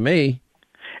CYAs to me.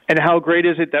 And how great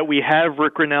is it that we have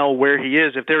Rick Grinnell where he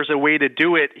is? If there's a way to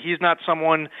do it, he's not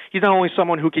only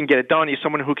someone who can get it done, he's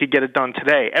someone who could get it done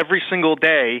today. Every single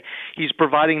day, he's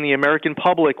providing the American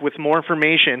public with more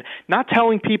information, not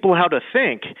telling people how to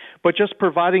think, but just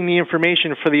providing the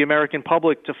information for the American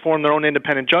public to form their own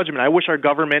independent judgment. I wish our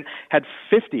government had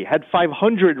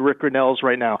 500 Rick Grinnells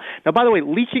right now. Now, by the way,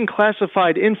 leaking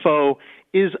classified info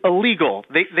is illegal.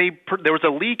 There was a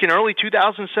leak in early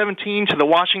 2017 to the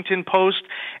Washington Post,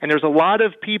 and there's a lot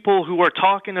of people who are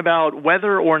talking about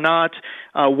whether or not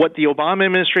what the Obama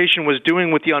administration was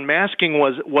doing with the unmasking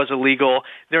was illegal.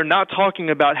 They're not talking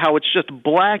about how it's just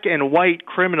black and white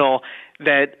criminal,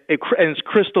 and it's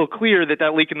crystal clear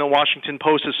that leak in the Washington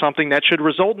Post is something that should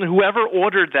result in whoever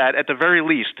ordered that, at the very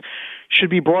least, should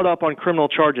be brought up on criminal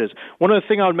charges. One other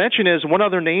thing I would mention is one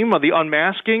other name of the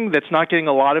unmasking that's not getting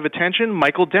a lot of attention,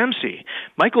 Michael Dempsey.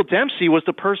 Michael Dempsey was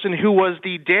the person who was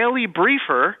the daily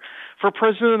briefer for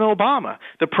President Obama.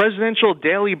 The presidential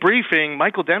daily briefing,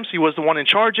 Michael Dempsey was the one in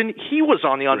charge, and he was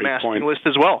on the unmasking list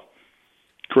as well.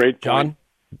 Great point.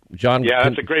 John? Yeah,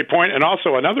 that's a great point. And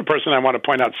also another person I want to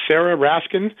point out, Sarah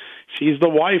Raskin. She's the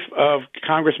wife of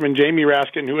Congressman Jamie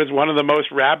Raskin, who is one of the most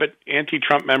rabid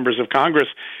anti-Trump members of Congress.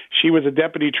 She was a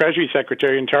deputy Treasury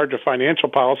secretary in charge of financial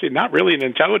policy, not really an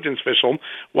intelligence official.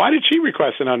 Why did she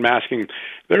request an unmasking?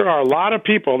 There are a lot of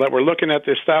people that were looking at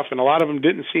this stuff, and a lot of them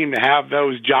didn't seem to have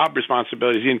those job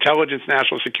responsibilities, the intelligence,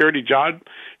 national security job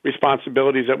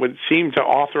responsibilities that would seem to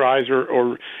authorize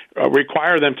or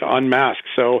require them to unmask.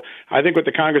 So I think what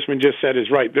the congressman just said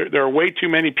is right. There are way too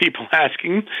many people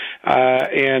asking,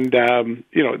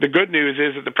 the good news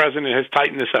is that the president has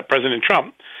tightened this up. President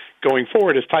Trump, going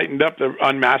forward, has tightened up the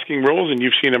unmasking rules, and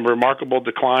you've seen a remarkable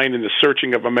decline in the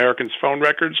searching of Americans' phone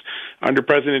records under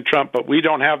President Trump. But we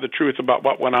don't have the truth about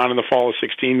what went on in the fall of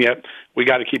 2016 yet. We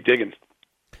got to keep digging.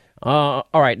 All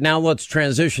right, now let's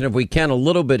transition, if we can, a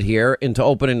little bit here into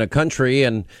opening the country.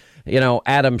 And,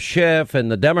 Adam Schiff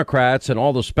and the Democrats and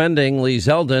all the spending, Lee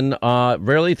Zeldin,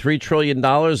 really $3 trillion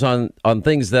on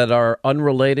things that are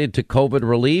unrelated to COVID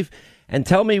relief. And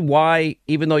tell me why,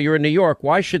 even though you're in New York,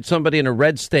 why should somebody in a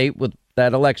red state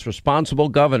that elects responsible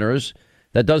governors,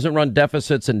 that doesn't run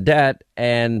deficits and debt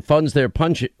and funds their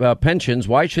pensions,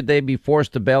 why should they be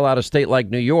forced to bail out a state like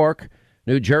New York,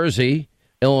 New Jersey,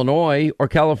 Illinois, or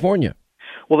California?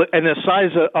 Well, and the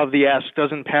size of the ask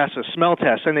doesn't pass a smell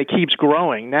test, and it keeps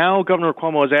growing. Now Governor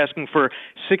Cuomo is asking for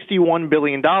 $61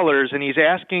 billion, and he's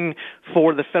asking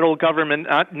for the federal government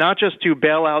not just to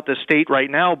bail out the state right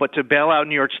now, but to bail out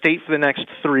New York State for the next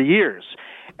 3 years.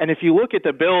 And if you look at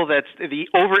the bill, that's the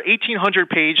over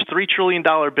 1,800-page, $3 trillion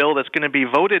bill that's going to be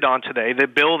voted on today, the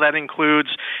bill that includes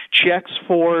checks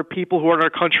for people who are in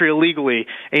our country illegally,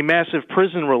 a massive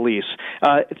prison release,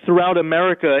 throughout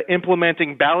America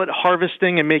implementing ballot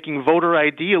harvesting and making voter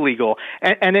ID illegal,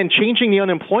 and then changing the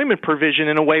unemployment provision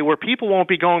in a way where people won't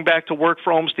be going back to work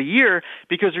for almost a year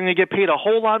because they're going to get paid a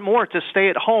whole lot more to stay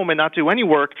at home and not do any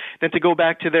work than to go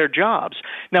back to their jobs.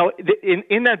 Now,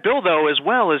 in that bill, though, as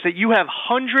well, is that you have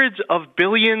hundreds of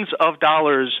billions of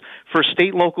dollars for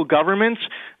state and local governments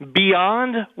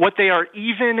beyond what they are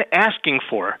even asking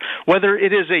for, whether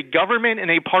it is a government in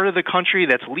a part of the country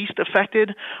that's least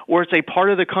affected or it's a part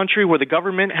of the country where the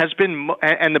government has been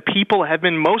and the people have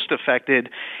been most affected.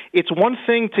 It's one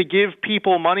thing to give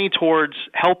people money towards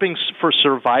helping for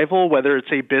survival, whether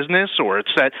it's a business or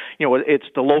it's that, it's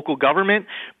the local government,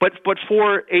 but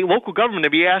for a local government to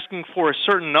be asking for a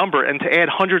certain number and to add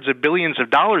hundreds of billions of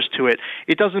dollars to it,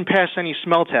 it doesn't pass any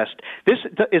smell test. This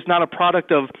is not a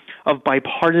product of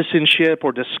bipartisanship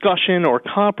or discussion or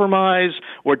compromise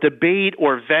or debate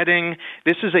or vetting.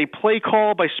 This is a play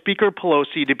call by Speaker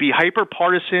Pelosi to be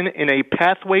hyper-partisan in a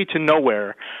pathway to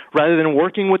nowhere, rather than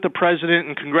working with the president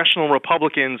and congressional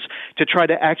Republicans to try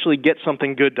to actually get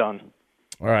something good done.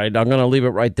 All right, I'm going to leave it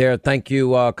right there. Thank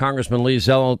you, Congressman Lee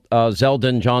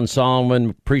Zeldin, John Solomon.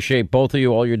 Appreciate both of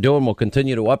you, all you're doing. We'll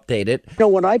continue to update it.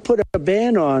 When I put a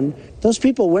ban on, those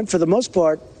people went, for the most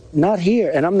part, not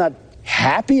here. And I'm not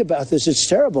happy about this. It's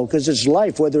terrible because it's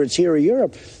life, whether it's here or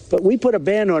Europe. But we put a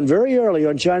ban on very early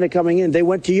on China coming in. They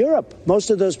went to Europe.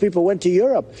 Most of those people went to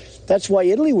Europe. That's why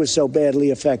Italy was so badly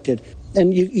affected.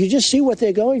 And you just see what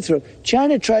they're going through.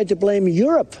 China tried to blame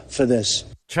Europe for this.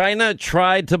 China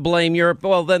tried to blame Europe.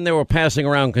 Well, then they were passing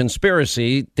around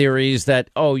conspiracy theories that,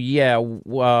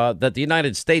 that the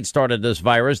United States started this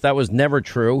virus. That was never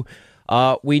true.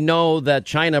 We know that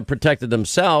China protected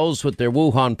themselves with their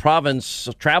Wuhan province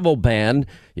travel ban.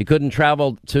 You couldn't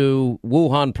travel to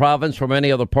Wuhan province from any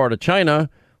other part of China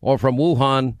or from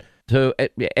Wuhan to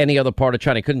any other part of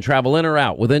China. You couldn't travel in or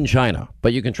out within China,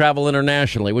 but you can travel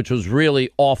internationally, which was really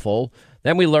awful.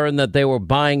 Then we learned that they were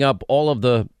buying up all of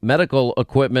the medical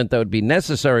equipment that would be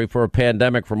necessary for a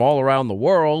pandemic from all around the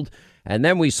world. And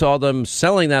then we saw them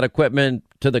selling that equipment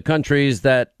to the countries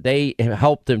that they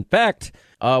helped infect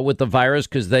with the virus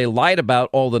because they lied about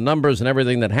all the numbers and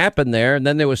everything that happened there. And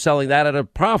then they were selling that at a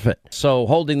profit. So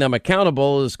holding them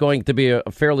accountable is going to be a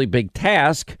fairly big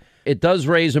task. It does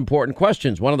raise important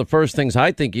questions. One of the first things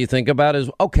I think you think about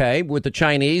is, okay, with the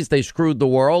Chinese, they screwed the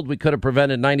world. We could have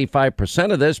prevented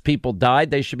 95% of this. People died.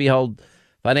 They should be held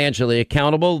financially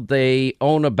accountable. They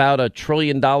own about $1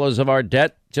 trillion of our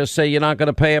debt. Just say you're not going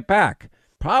to pay it back.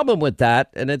 Problem with that,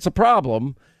 and it's a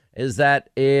problem, is that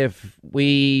if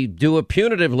we do it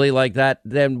punitively like that,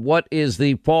 then what is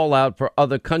the fallout for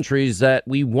other countries that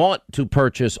we want to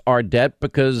purchase our debt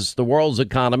because the world's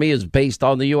economy is based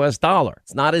on the U.S. dollar?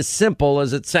 It's not as simple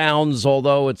as it sounds,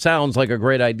 although it sounds like a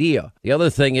great idea. The other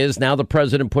thing is now the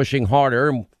president pushing harder,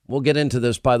 and we'll get into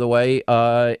this, by the way,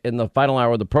 in the final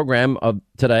hour of the program of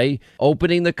today,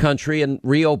 opening the country and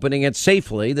reopening it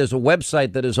safely. There's a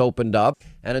website that is opened up,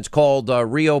 and it's called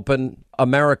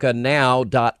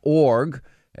reopenamericanow.org,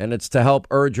 and it's to help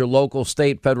urge your local,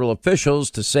 state, federal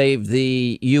officials to save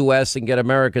the U.S. and get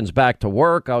Americans back to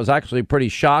work. I was actually pretty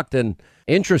shocked and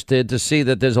interested to see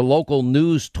that there's a local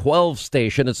News 12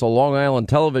 station. It's a Long Island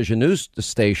television news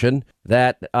station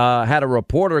that had a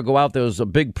reporter go out. There was a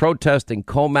big protest in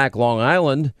Comac, Long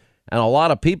Island, and a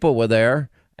lot of people were there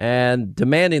and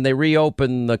demanding they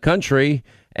reopen the country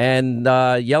and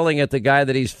yelling at the guy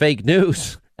that he's fake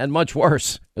news and much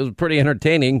worse. It was pretty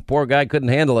entertaining. Poor guy couldn't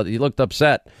handle it. He looked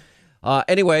upset.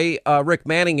 Anyway, Rick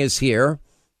Manning is here.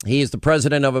 He is the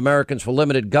president of Americans for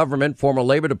Limited Government, former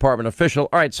Labor Department official.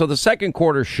 All right, so the second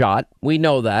quarter shot, we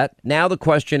know that. Now the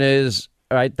question is,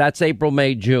 all right, that's April,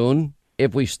 May, June.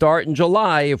 If we start in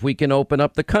July, if we can open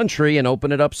up the country and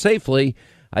open it up safely,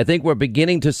 I think we're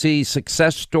beginning to see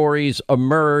success stories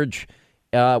emerge.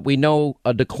 We know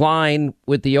a decline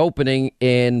with the opening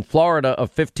in Florida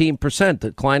of 15%,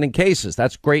 decline in cases.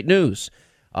 That's great news.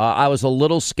 I was a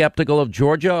little skeptical of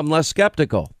Georgia. I'm less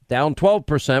skeptical. Down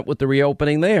 12% with the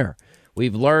reopening there.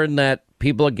 We've learned that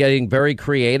people are getting very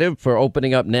creative for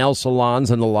opening up nail salons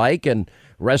and the like, and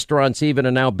restaurants even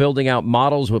are now building out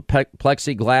models with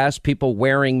plexiglass, people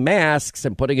wearing masks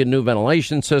and putting in new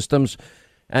ventilation systems,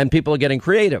 and people are getting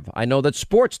creative. I know that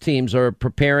sports teams are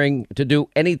preparing to do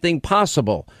anything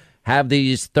possible. Have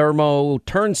these thermo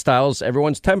turnstiles,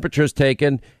 everyone's temperature is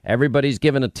taken, everybody's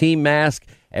given a team mask,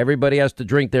 everybody has to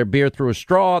drink their beer through a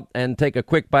straw and take a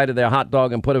quick bite of their hot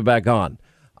dog and put it back on.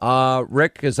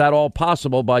 Rick, is that all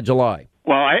possible by July?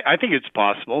 Well, I think it's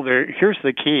possible. Here's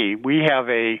the key. We have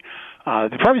the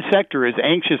private sector is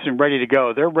anxious and ready to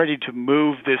go. They're ready to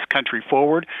move this country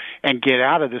forward and get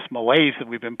out of this malaise that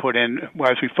we've been put in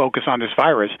as we focus on this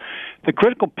virus. The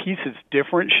critical piece that's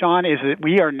different, Sean, is that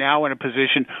we are now in a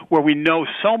position where we know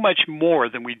so much more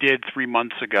than we did 3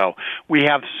 months ago. We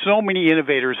have so many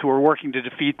innovators who are working to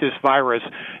defeat this virus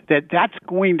that's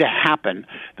going to happen.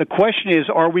 The question is,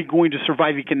 are we going to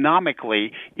survive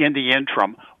economically in the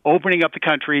interim? Opening up the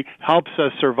country helps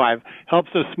us survive,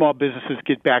 helps those small businesses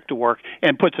get back to work,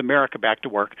 and puts America back to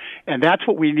work. And that's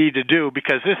what we need to do,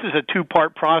 because this is a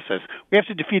two-part process. We have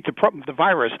to defeat the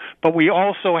virus, but we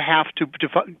also have to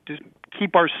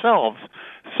keep ourselves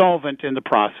solvent in the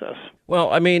process.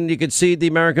 Well, I mean, you could see the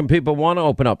American people want to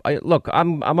open up. Look,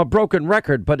 I'm a broken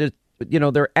record, but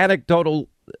there are anecdotal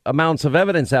amounts of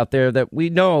evidence out there that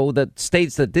we know that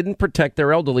states that didn't protect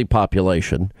their elderly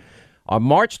population. On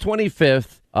March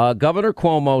 25th, Governor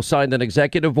Cuomo signed an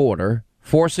executive order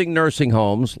forcing nursing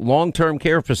homes, long-term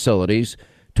care facilities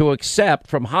to accept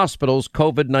from hospitals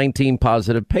COVID-19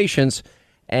 positive patients.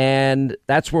 And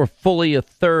that's where fully a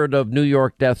third of New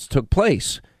York deaths took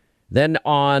place. Then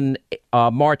on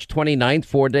March 29th,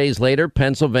 4 days later,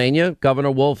 Pennsylvania,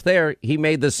 Governor Wolf there, he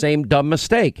made the same dumb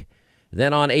mistake.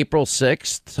 Then on April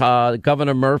 6th,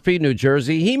 Governor Murphy, New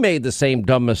Jersey, he made the same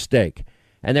dumb mistake.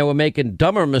 And they were making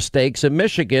dumber mistakes in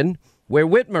Michigan, where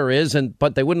Whitmer is,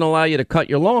 but they wouldn't allow you to cut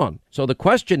your lawn. So the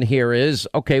question here is,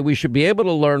 okay, we should be able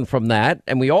to learn from that.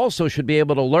 And we also should be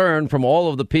able to learn from all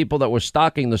of the people that were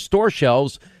stocking the store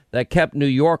shelves that kept New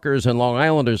Yorkers and Long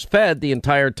Islanders fed the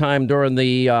entire time during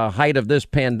the height of this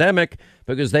pandemic,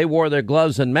 because they wore their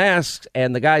gloves and masks,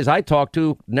 and the guys I talked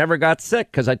to never got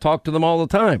sick because I talked to them all the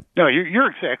time. No, you're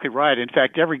exactly right. In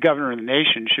fact, every governor in the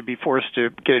nation should be forced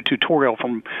to get a tutorial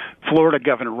from Florida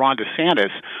Governor Ron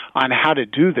DeSantis on how to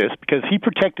do this, because he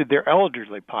protected their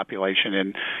elderly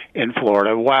population in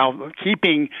Florida while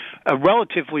keeping a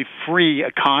relatively free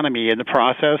economy in the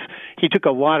process. He took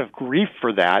a lot of grief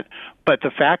for that, but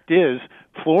the fact is,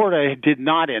 Florida did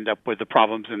not end up with the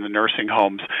problems in the nursing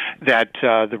homes that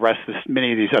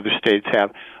many of these other states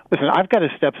have. Listen, I've got a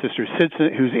stepsister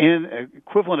who's in an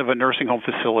equivalent of a nursing home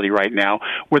facility right now,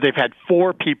 where they've had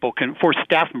four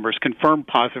staff members confirmed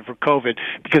positive for COVID,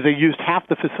 because they used half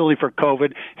the facility for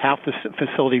COVID, half the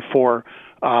facility for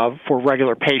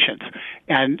regular patients.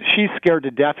 And she's scared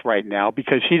to death right now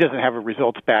because she doesn't have her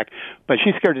results back, but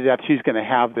she's scared to death she's going to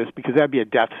have this, because that'd be a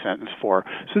death sentence for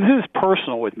her. So this is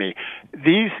personal with me.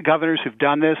 These governors who've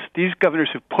done this, these governors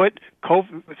who've put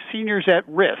seniors at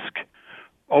risk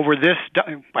over this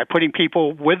by putting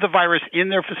people with the virus in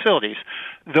their facilities,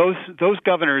 those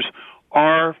governors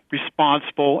are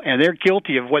responsible, and they're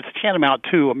guilty of what's tantamount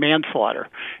to a manslaughter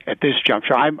at this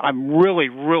juncture. I'm really,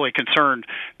 really concerned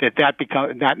that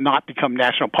not become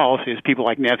national policy, as people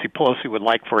like Nancy Pelosi would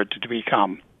like for it to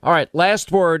become. All right,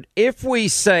 last word. If we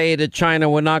say to China,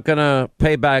 we're not going to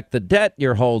pay back the debt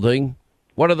you're holding,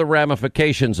 what are the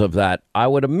ramifications of that? I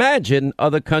would imagine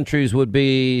other countries would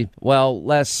be,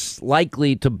 less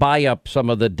likely to buy up some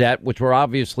of the debt, which we're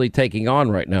obviously taking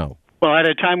on right now. Well, at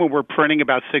a time when we're printing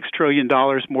about $6 trillion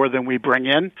more than we bring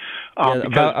in.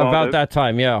 About that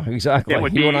time, yeah, exactly.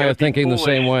 You and I are thinking the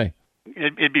same way.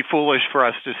 It'd be foolish for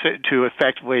us to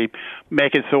effectively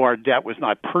make it so our debt was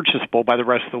not purchasable by the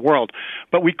rest of the world.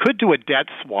 But we could do a debt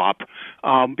swap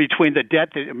between the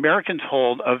debt that Americans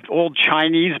hold of old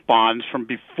Chinese bonds from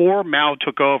before Mao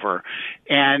took over,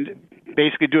 and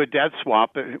basically do a debt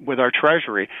swap with our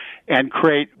Treasury and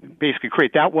create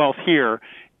that wealth here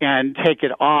and take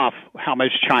it off how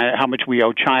much we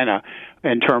owe China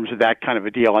in terms of that kind of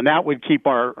a deal. And that would keep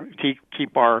our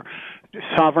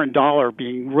sovereign dollar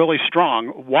being really strong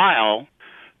while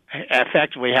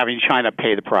effectively having China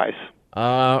pay the price.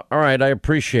 All right, I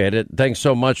appreciate it. Thanks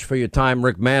so much for your time,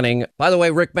 Rick Manning. By the way,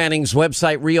 Rick Manning's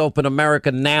website,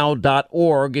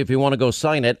 reopenamericanow.org, if you want to go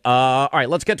sign it. All right,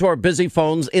 let's get to our busy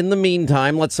phones. In the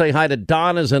meantime, let's say hi to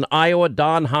Don is in Iowa.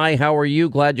 Don, hi, how are you?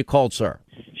 Glad you called, sir.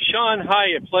 Sean, hi.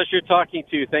 A pleasure talking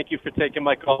to you. Thank you for taking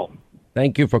my call.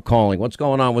 Thank you for calling. What's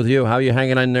going on with you? How are you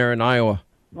hanging in there in Iowa?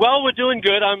 Well, we're doing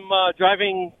good. I'm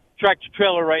driving tractor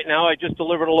trailer right now. I just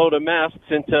delivered a load of masks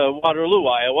into Waterloo,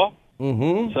 Iowa.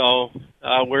 Mm-hmm. So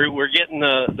we're getting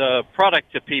the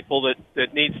product to people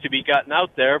that needs to be gotten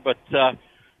out there. But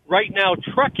right now,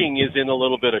 trucking is in a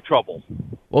little bit of trouble.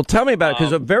 Well, tell me about it,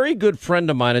 because a very good friend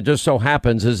of mine, it just so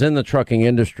happens, is in the trucking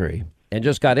industry and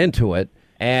just got into it.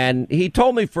 And he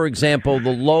told me, for example,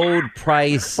 the load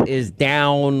price is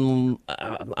down.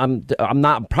 I'm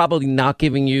probably not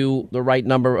giving you the right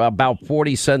number. About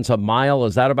 40 cents a mile.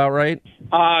 Is that about right?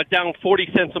 Down 40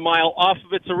 cents a mile off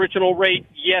of its original rate.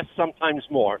 Yes, sometimes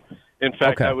more. In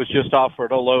fact, I was just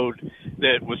offered a load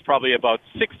that was probably about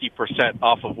 60%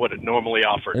 off of what it normally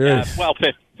offered.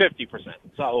 50%.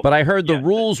 So, but I heard the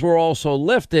rules were also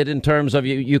lifted in terms of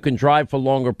you can drive for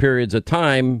longer periods of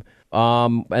time.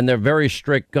 And they're very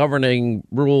strict governing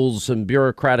rules and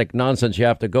bureaucratic nonsense you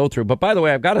have to go through. But by the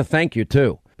way, I've got to thank you,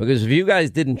 too, because if you guys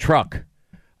didn't truck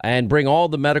and bring all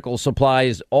the medical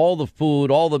supplies, all the food,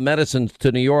 all the medicines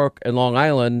to New York and Long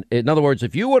Island, in other words,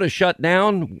 if you would have shut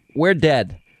down, we're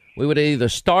dead. We would have either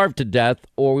starved to death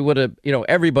or we would have,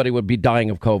 everybody would be dying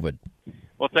of COVID.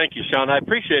 Well, thank you, Sean. I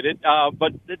appreciate it.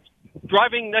 But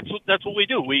driving, that's what we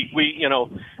do. We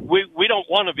don't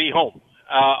want to be home.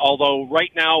 Although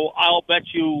right now, I'll bet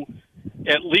you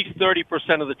at least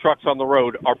 30% of the trucks on the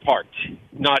road are parked,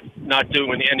 not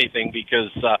doing anything,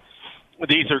 because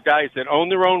these are guys that own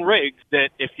their own rigs.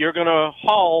 That if you're going to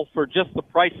haul for just the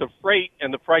price of freight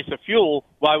and the price of fuel,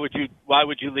 why would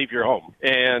you leave your home?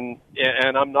 And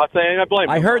I'm not saying I blame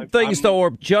them. I heard things though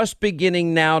are just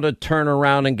beginning now to turn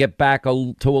around and get back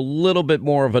to a little bit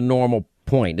more of a normal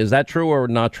point. Is that true or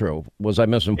not true? Was I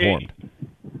misinformed?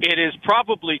 It is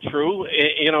probably true.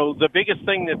 The biggest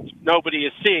thing that nobody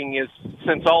is seeing is,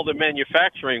 since all the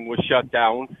manufacturing was shut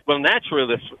down, well, naturally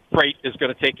the freight is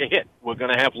going to take a hit. We're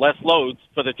going to have less loads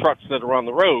for the trucks that are on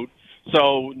the road.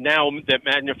 So now that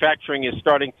manufacturing is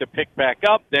starting to pick back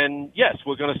up, then yes,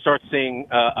 we're going to start seeing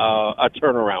a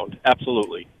turnaround.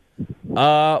 Absolutely.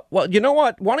 Well, you know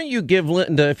what? Why don't you give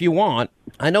Linda, if you want,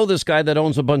 I know this guy that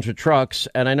owns a bunch of trucks,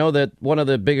 and I know that one of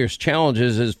the biggest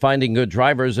challenges is finding good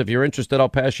drivers. If you're interested, I'll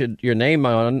pass you your name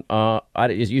on.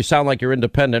 You sound like you're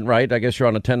independent, right? I guess you're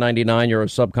on a 1099. You're a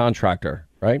subcontractor,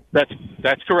 right?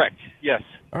 That's correct. Yes.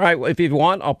 All right. Well, if you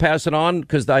want, I'll pass it on,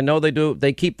 because I know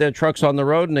they keep their trucks on the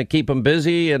road and they keep them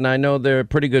busy. And I know they're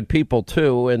pretty good people,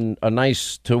 too, and are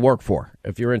nice to work for,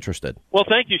 if you're interested. Well,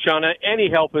 thank you, Sean. Any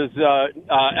help is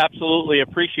absolutely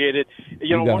appreciated.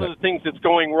 One of the things that's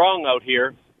going wrong out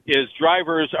here is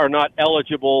drivers are not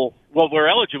eligible. Well, we're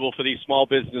eligible for these small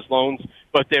business loans,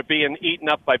 but they're being eaten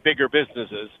up by bigger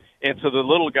businesses. And so the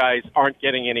little guys aren't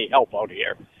getting any help out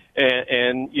here.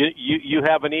 And you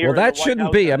have an ear. Well, that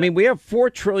shouldn't be. I mean, we have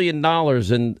 $4 trillion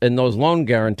in those loan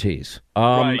guarantees.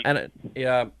 Right.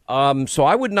 So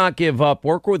I would not give up.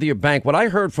 Work with your bank. What I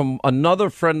heard from another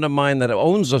friend of mine that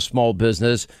owns a small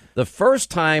business, the first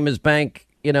time his bank,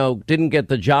 didn't get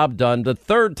the job done. The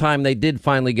third time they did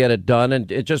finally get it done,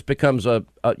 and it just becomes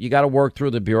you got to work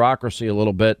through the bureaucracy a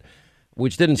little bit,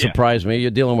 which didn't surprise me.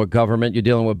 You're dealing with government. You're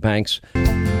dealing with banks.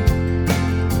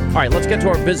 All right, let's get to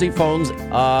our busy phones.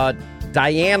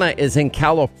 Diana is in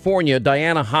California.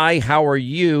 Diana, hi, how are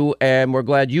you? And we're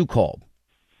glad you called.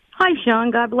 Hi,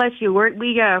 Sean. God bless you.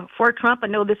 We for Trump. I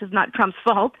know this is not Trump's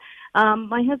fault.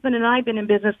 My husband and I have been in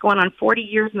business going on 40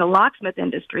 years in the locksmith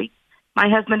industry. My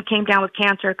husband came down with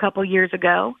cancer a couple years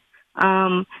ago,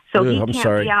 so he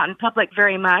can't be out in public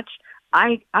very much.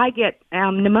 I get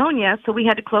pneumonia, so we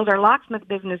had to close our locksmith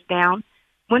business down.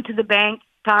 Went to the bank,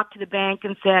 talked to the bank,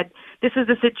 and said, this is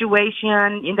the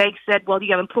situation. And they said, well, do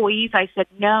you have employees? I said,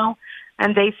 no.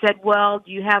 And they said, well,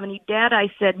 do you have any debt?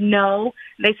 I said, no.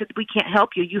 And they said, we can't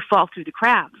help you. You fall through the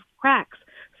cracks.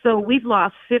 So we've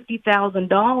lost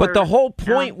 $50,000. But the whole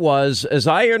point was, as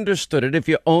I understood it, if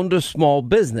you owned a small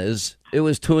business, it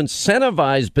was to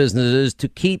incentivize businesses to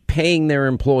keep paying their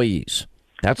employees.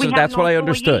 That's what I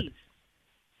understood.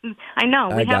 I know.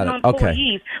 We have no employees.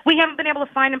 Okay. We haven't been able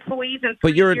to find employees in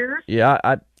 3 years. Now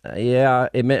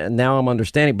I'm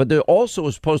understanding. But there also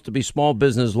is supposed to be small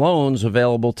business loans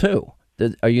available, too.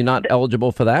 Are you not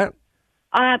eligible for that?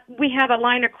 We have a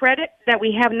line of credit that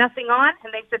we have nothing on,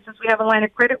 and they said since we have a line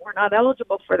of credit, we're not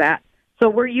eligible for that. So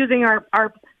we're using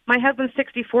my husband's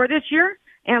 64 this year,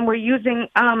 and we're using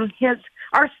our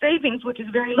savings, which is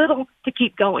very little, to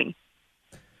keep going.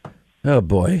 Oh,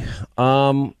 boy.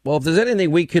 Well, if there's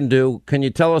anything we can do, can you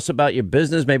tell us about your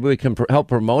business? Maybe we can help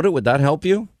promote it. Would that help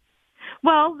you?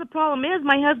 Well, the problem is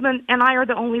my husband and I are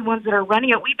the only ones that are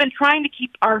running it. We've been trying to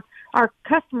keep our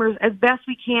customers as best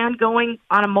we can going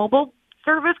on a mobile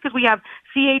service because we have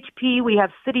CHP, we have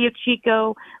City of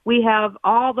Chico, we have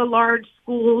all the large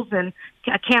schools and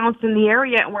accounts in the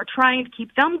area, and we're trying to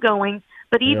keep them going.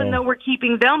 But even though we're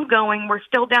keeping them going, we're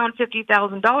still down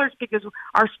 $50,000 because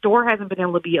our store hasn't been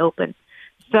able to be open.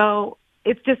 So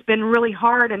it's just been really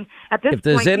hard. And at this point, if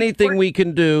there's anything we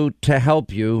can do to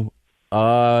help you,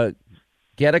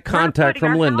 get a contact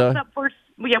from Linda.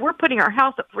 We're putting our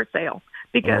house up for sale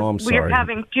because we're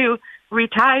having to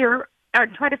retire or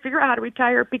try to figure out how to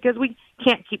retire because we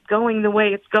can't keep going the way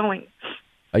it's going.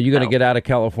 Are you going to get out of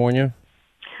California?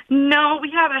 No,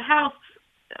 we have a house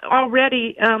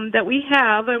already that we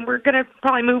have, and we're going to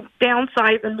probably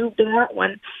downsize and move to that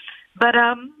one. But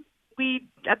we,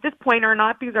 at this point, are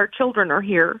not because our children are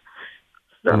here.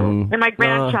 So, and my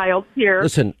grandchild's here.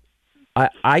 Listen,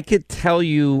 I could tell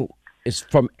you is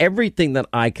from everything that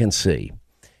I can see,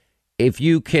 if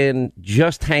you can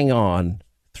just hang on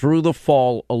through the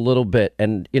fall a little bit,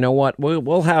 and you know what, we'll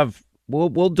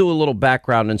do a little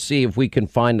background and see if we can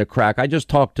find a crack. I just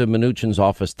talked to Mnuchin's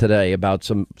office today about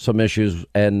some issues,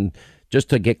 and just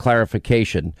to get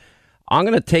clarification, I'm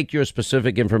going to take your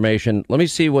specific information. Let me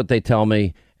see what they tell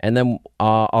me, and then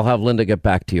I'll have Linda get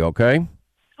back to you. Okay?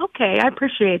 Okay, I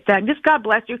appreciate that. Just God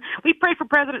bless you. We pray for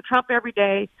President Trump every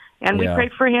day, and we pray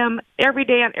for him every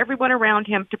day and everyone around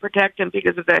him to protect him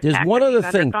because of that. There's one other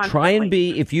thing. Try and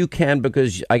be, if you can,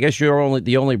 because I guess you're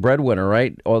the only breadwinner,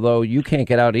 right? Although you can't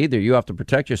get out either. You have to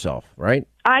protect yourself, right?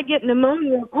 I get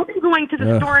pneumonia. I've been going to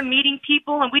the store and meeting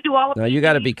people, and we do all of no, you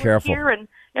got to be careful here and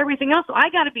everything else. So I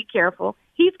got to be careful.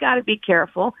 He's got to be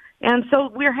careful. And so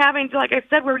we're having to, like I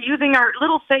said, we're using our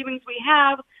little savings we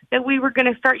have that we were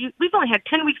going to start. We've only had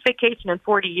 10 weeks vacation in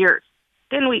 40 years,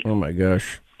 10 weeks. Oh, my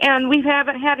gosh. And we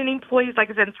haven't had any employees, like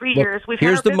I said, in 3 years.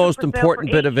 Here's the most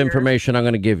important bit of information I'm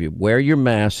going to give you. Wear your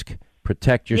mask,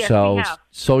 protect yourselves,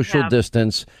 social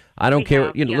distance. I don't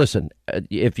care. Listen,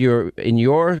 if you're in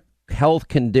your health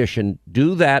condition,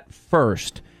 do that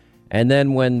first. And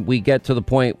then when we get to the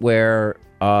point where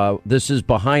this is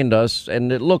behind us,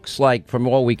 and it looks like from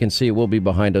all we can see it will be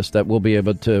behind us, that we'll be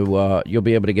able to you'll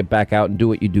be able to get back out and do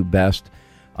what you do best.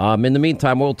 In the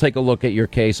meantime, we'll take a look at your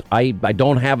case. I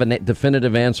don't have a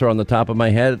definitive answer on the top of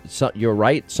my head. So, you're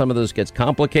right. Some of this gets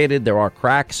complicated. There are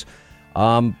cracks.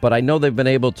 But I know they've been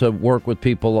able to work with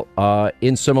people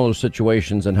in similar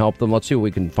situations and help them. Let's see what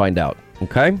we can find out.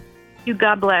 Okay? You,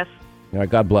 God bless. All right,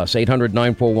 God bless.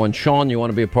 800-941-SEAN. You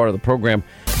want to be a part of the program.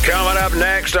 Coming up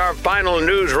next, our final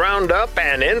news roundup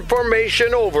and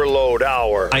information overload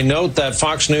hour. I note that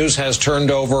Fox News has turned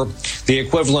over the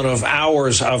equivalent of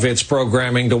hours of its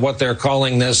programming to what they're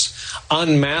calling this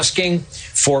unmasking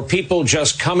for people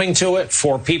just coming to it,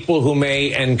 for people who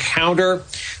may encounter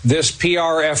this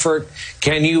PR effort.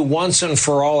 Can you once and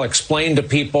for all explain to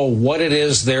people what it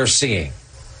is they're seeing?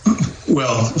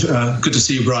 Well, good to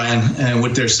see you, Brian. And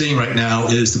what they're seeing right now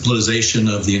is the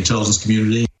politicization of the intelligence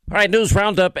community. All right, news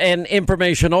roundup and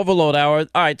information overload hour.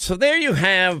 All right, so there you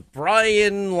have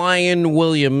Brian Lion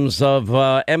Williams of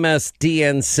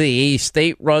MSDNC,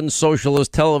 state-run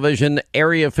socialist television,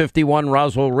 Area 51,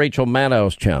 Roswell Rachel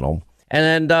Maddow's channel.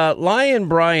 And Lion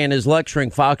Brian is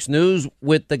lecturing Fox News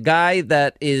with the guy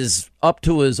that is up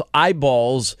to his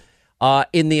eyeballs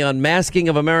in the unmasking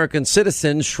of American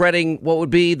citizens, shredding what would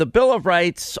be the Bill of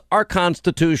Rights, our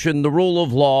Constitution, the rule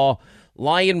of law.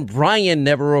 Lion Brian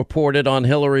never reported on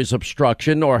Hillary's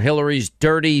obstruction or Hillary's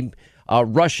dirty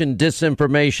Russian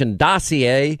disinformation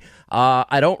dossier.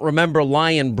 I don't remember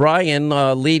Lion Brian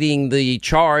leading the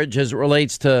charge as it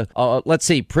relates to,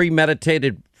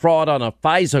 premeditated fraud on a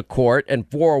FISA court and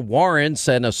 4 warrants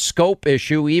and a scope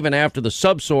issue, even after the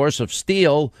subsource of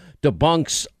Steele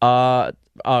debunks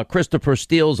Christopher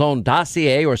Steele's own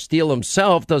dossier, or Steele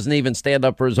himself doesn't even stand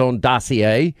up for his own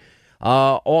dossier.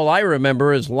 All I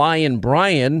remember is Lion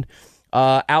Brian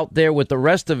out there with the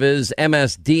rest of his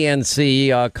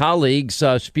MSDNC colleagues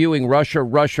spewing Russia,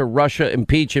 Russia, Russia,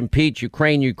 impeach, impeach,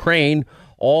 Ukraine, Ukraine,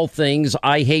 all things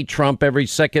I hate Trump every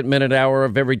second, minute, hour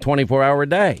of every 24-hour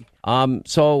day.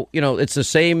 So, it's the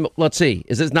same. Let's see.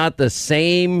 Is this not the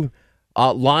same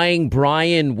lying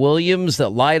Brian Williams that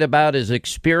lied about his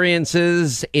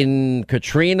experiences in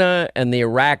Katrina and the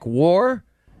Iraq War?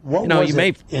 What was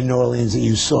it in New Orleans that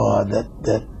you saw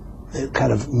that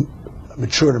kind of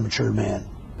matured a mature man?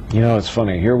 It's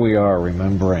funny. Here we are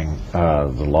remembering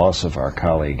the loss of our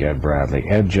colleague, Ed Bradley.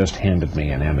 Ed just handed me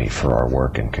an Emmy for our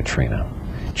work in Katrina.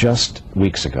 Just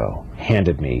weeks ago,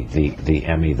 handed me the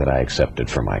Emmy that I accepted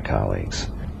for my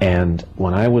colleagues. And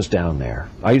when I was down there,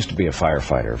 I used to be a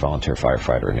firefighter, volunteer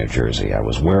firefighter in New Jersey. I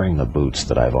was wearing the boots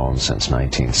that I've owned since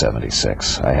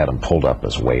 1976. I had them pulled up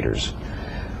as waiters.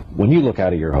 When you look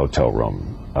out of your hotel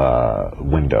room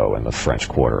window in the French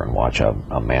Quarter and watch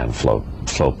a man float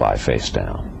by face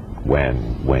down,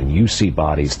 when you see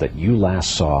bodies that you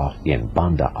last saw in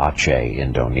Banda Aceh,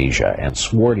 Indonesia, and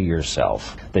swore to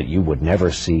yourself that you would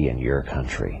never see in your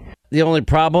country. The only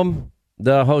problem,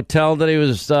 the hotel that he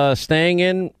was staying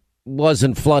in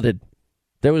wasn't flooded.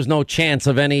 There was no chance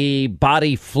of any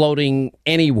body floating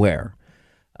anywhere.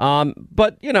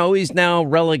 But, he's now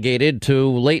relegated to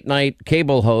late night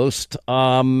cable host.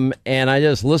 And I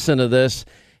just listened to this.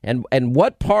 And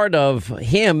what part of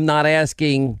him not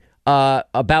asking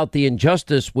about the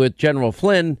injustice with General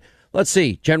Flynn? Let's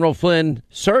see. General Flynn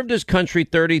served his country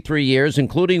 33 years,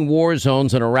 including war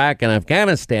zones in Iraq and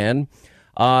Afghanistan.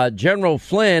 General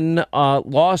Flynn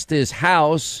lost his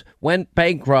house, went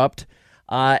bankrupt,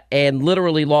 and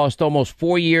literally lost almost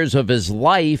 4 years of his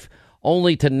life,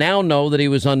 only to now know that he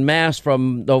was unmasked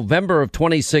from November of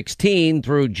 2016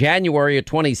 through January of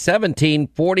 2017,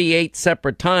 48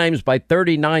 separate times by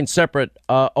 39 separate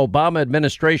Obama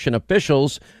administration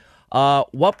officials.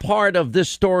 What part of this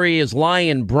story is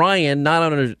lying Brian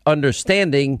not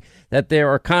understanding that there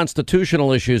are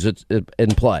constitutional issues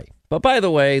in play? But by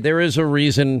the way, there is a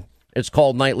reason it's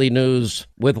called Nightly News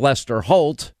with Lester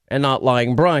Holt and not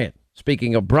Lying Brian.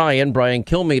 Speaking of Brian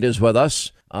Kilmeade is with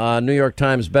us, New York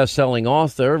Times bestselling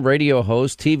author, radio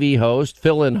host, TV host,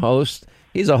 fill-in host.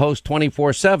 He's a host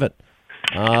 24/7.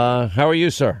 How are you,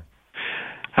 sir?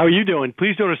 How are you doing?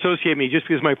 Please don't associate me just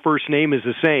because my first name is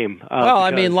the same.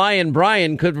 I mean, Lion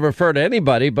Brian could refer to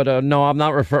anybody, but no, I'm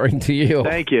not referring to you.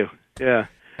 Thank you. Yeah.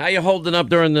 How you holding up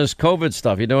during this COVID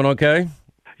stuff? You doing okay?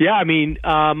 Yeah, I mean,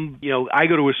 I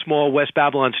go to a small West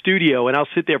Babylon studio, and I'll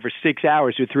sit there for 6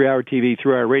 hours with 3-hour TV,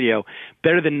 3-hour radio.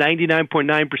 Better than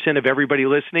 99.9% of everybody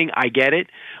listening. I get it.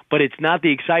 But it's not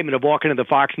the excitement of walking to the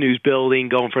Fox News building,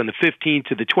 going from the 15th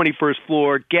to the 21st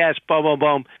floor, guests, bum, bum,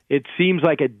 bum. It seems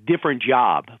like a different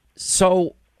job.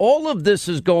 So all of this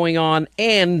is going on,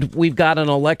 and we've got an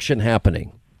election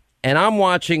happening. And I'm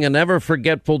watching an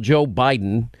ever-forgetful Joe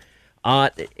Biden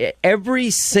every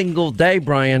single day,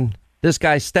 Brian. This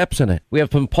guy steps in it. We have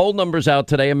some poll numbers out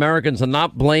today. Americans are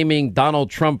not blaming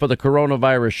Donald Trump for the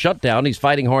coronavirus shutdown. He's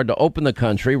fighting hard to open the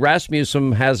country.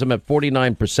 Rasmussen has him at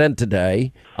 49%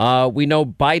 today. We know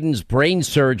Biden's brain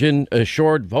surgeon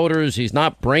assured voters he's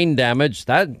not brain damaged.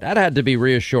 That had to be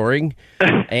reassuring.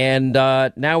 And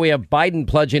now we have Biden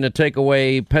pledging to take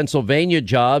away Pennsylvania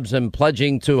jobs and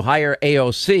pledging to hire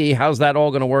AOC. How's that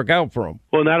all going to work out for him?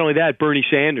 Well, not only that, Bernie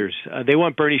Sanders. They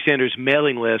want Bernie Sanders'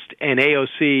 mailing list, and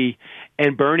AOC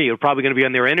and Bernie are probably going to be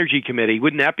on their energy committee.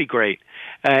 Wouldn't that be great?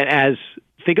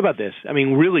 Think about this. I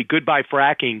mean, really, goodbye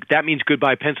fracking. That means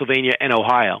goodbye Pennsylvania and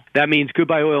Ohio. That means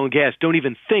goodbye oil and gas. Don't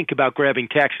even think about grabbing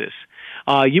Texas.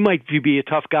 You might be a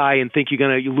tough guy and think you're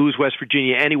going to lose West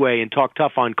Virginia anyway and talk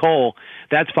tough on coal.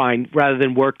 That's fine, rather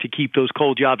than work to keep those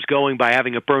coal jobs going by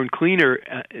having a burn cleaner.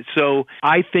 So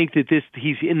I think that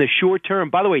he's in the short term.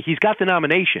 By the way, he's got the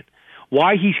nomination.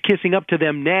 Why he's kissing up to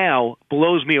them now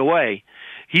blows me away.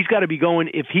 He's got to be going,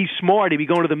 if he's smart, he'd be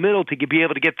going to the middle to be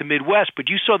able to get the Midwest. But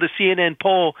you saw the CNN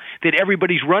poll that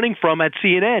everybody's running from at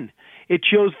CNN. It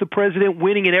shows the president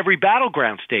winning in every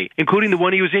battleground state, including the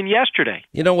one he was in yesterday.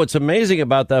 You know, what's amazing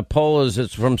about that poll is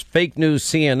it's from fake news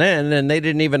CNN, and they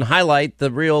didn't even highlight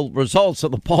the real results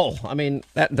of the poll. I mean,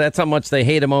 that's how much they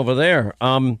hate him over there.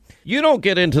 You don't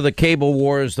get into the cable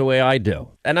wars the way I do.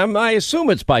 And I assume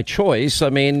it's by choice. I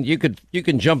mean, you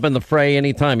can jump in the fray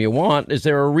anytime you want. Is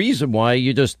there a reason why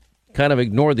you just kind of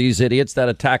ignore these idiots that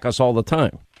attack us all the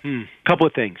time? Couple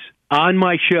of things. On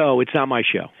my show, it's not my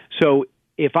show. So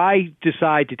if I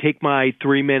decide to take my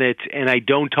 3 minutes and I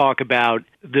don't talk about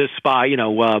the spy,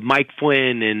 Mike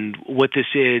Flynn and what this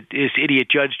idiot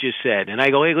judge just said, and I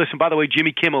go, hey, listen, by the way,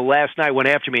 Jimmy Kimmel last night went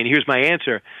after me, and here's my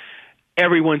answer.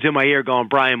 Everyone's in my ear going,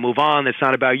 Brian, move on. That's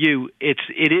not about you. It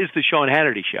is the Sean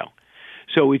Hannity show.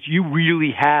 So if you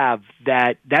really have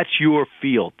that's your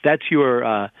field. That's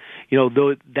your,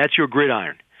 that's your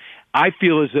gridiron. I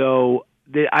feel as though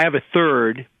I have a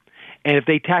third. And if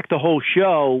they tack the whole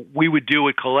show, we would do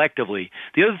it collectively.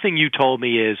 The other thing you told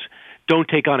me is don't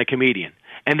take on a comedian.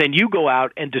 And then you go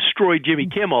out and destroy Jimmy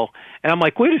Kimmel. And I'm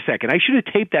like, wait a second. I should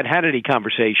have taped that Hannity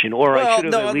conversation, or I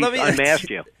should have at least unmasked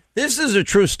you. This is a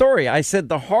true story. I said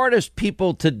the hardest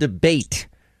people to debate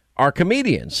are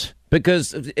comedians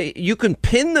because you can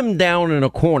pin them down in a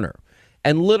corner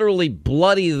and literally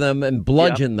bloody them and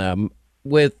bludgeon them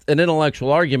with an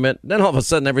intellectual argument. Then all of a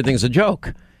sudden everything's a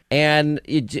joke. And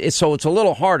so it's a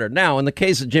little harder. Now, in the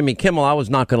case of Jimmy Kimmel, I was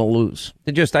not going to lose.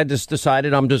 I just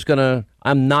decided I'm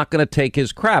not going to take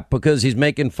his crap because he's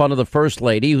making fun of the first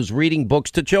lady who's reading books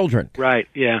to children. Right,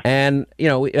 yeah. And,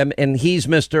 and he's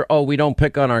Mr. Oh, we don't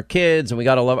pick on our kids and we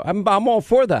got to love. I'm all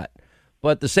for that.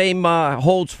 But the same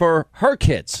holds for her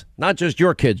kids, not just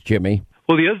your kids, Jimmy.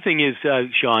 Well, the other thing is,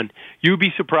 Sean, you'd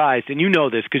be surprised, and you know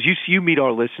this because you meet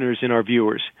our listeners and our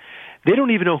viewers. They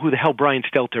don't even know who the hell Brian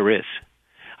Stelter is.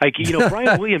 Like,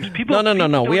 Brian Williams, people...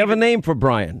 No. We have a name for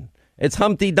Brian. It's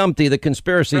Humpty Dumpty, the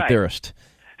conspiracy theorist.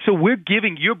 So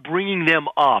you're bringing them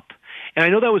up, And I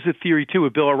know that was the theory, too,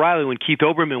 with Bill O'Reilly when Keith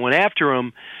Olbermann went after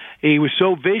him. He was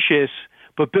so vicious,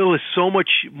 but Bill is so much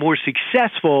more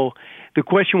successful. The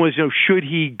question was, should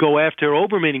he go after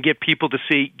Olbermann and get people to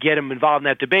get him involved in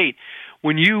that debate?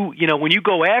 When you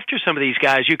go after some of these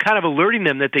guys, you're kind of alerting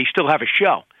them that they still have a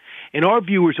show. And our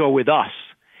viewers are with us.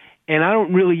 And I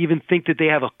don't really even think that they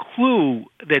have a clue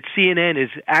that CNN is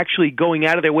actually going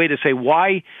out of their way to say,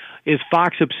 why is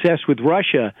Fox obsessed with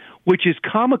Russia, which is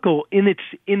comical in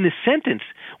the sentence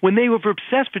when they were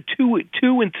obsessed for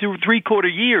two and 3/4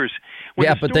 years.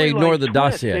 Yeah, but they ignore the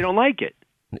dossier. They don't like it.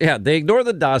 Yeah, they ignore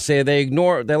the dossier. They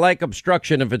like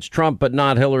obstruction if it's Trump, but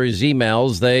not Hillary's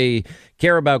emails. They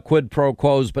care about quid pro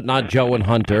quos, but not Joe and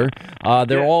Hunter.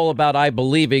 They're all about I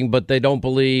believing, but they don't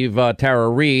believe Tara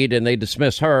Reid, and they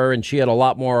dismiss her. And she had a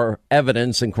lot more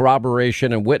evidence and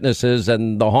corroboration and witnesses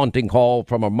and the haunting call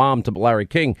from her mom to Larry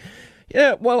King.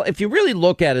 Yeah, well, if you really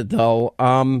look at it, though,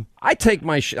 I take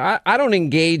my I don't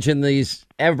engage in these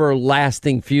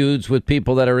everlasting feuds with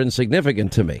people that are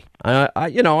insignificant to me.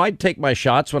 I take my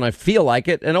shots when I feel like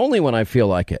it, and only when I feel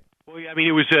like it. Well, I mean,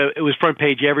 it was front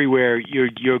page everywhere.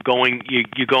 You're going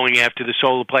after the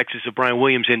solar plexus of Brian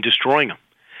Williams and destroying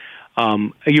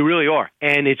him. You really are,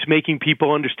 and it's making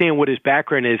people understand what his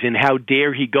background is and how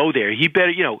dare he go there. He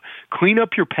better clean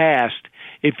up your past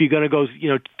if you're going to go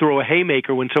throw a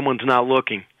haymaker when someone's not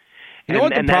looking. You know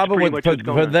what the problem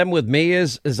for them with me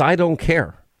is I don't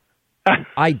care.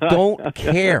 I don't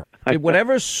care.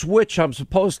 Whatever switch I'm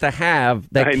supposed to have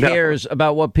that cares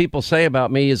about what people say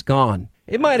about me is gone.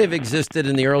 It might have existed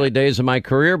in the early days of my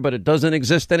career, but it doesn't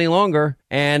exist any longer.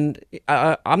 And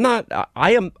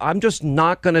I'm just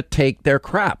not going to take their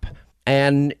crap.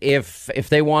 And if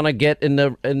they want to get in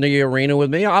the arena with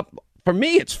me, for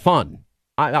me, it's fun.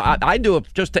 I do it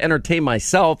just to entertain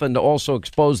myself and to also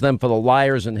expose them for the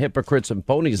liars and hypocrites and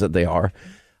phonies that they are.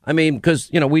 I mean, because,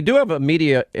 we do have a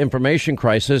media information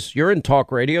crisis. You're in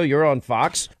talk radio. You're on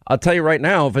Fox. I'll tell you right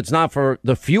now, if it's not for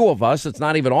the few of us, it's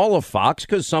not even all of Fox,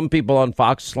 because some people on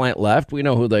Fox slant left. We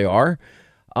know who they are.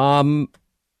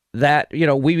 That,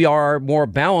 we are more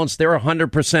balanced. They're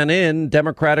 100% in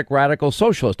Democratic radical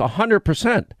socialist,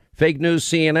 100%. Fake news,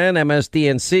 CNN,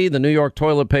 MSDNC, the New York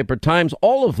Toilet Paper Times,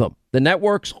 all of them. The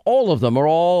networks, all of them are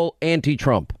all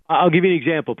anti-Trump. I'll give you an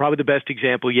example, probably the best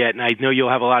example yet, and I know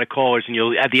you'll have a lot of callers, and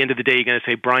at the end of the day, you're going to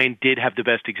say, Brian did have the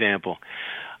best example.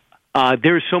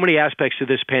 There are so many aspects to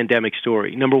this pandemic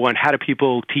story. Number one, how do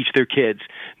people teach their kids?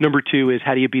 Number two is,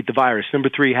 how do you beat the virus? Number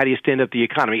three, how do you stand up the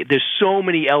economy? There's so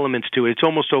many elements to it. It's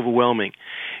almost overwhelming.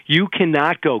 You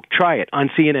cannot go, try it on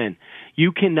CNN.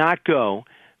 You cannot go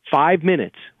 5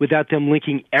 minutes without them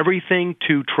linking everything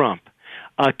to Trump.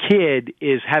 A kid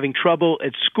is having trouble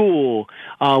at school,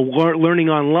 learning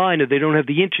online, or they don't have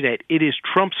the internet. It is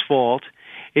Trump's fault.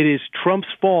 It is Trump's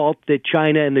fault that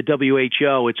China and the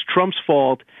WHO, it's Trump's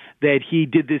fault that he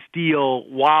did this deal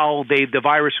while the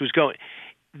virus was going.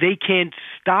 They can't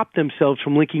stop themselves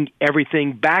from linking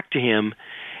everything back to him.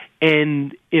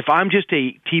 And if I'm just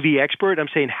a TV expert, I'm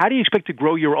saying, how do you expect to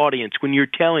grow your audience when you're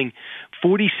telling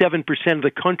 47% of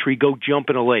the country go jump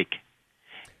in a lake?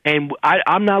 And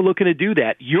I'm not looking to do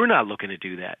that. You're not looking to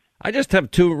do that. I just have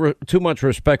too much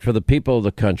respect for the people of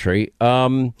the country.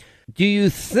 Do you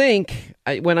think,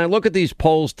 when I look at these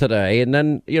polls today, and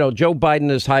then, Joe Biden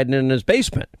is hiding in his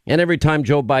basement, and every time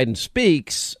Joe Biden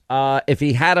speaks, if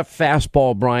he had a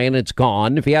fastball, Brian, it's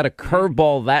gone. If he had a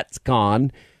curveball, that's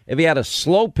gone. If he had a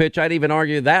slow pitch, I'd even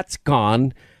argue that's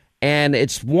gone. And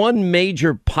it's one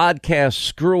major podcast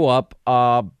screw up,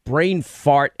 brain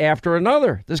fart after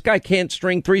another. This guy can't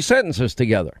string 3 sentences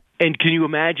together. And can you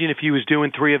imagine if he was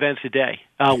doing 3 events a day,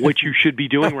 which you should be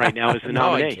doing right now as the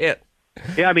nominee? No, I can't.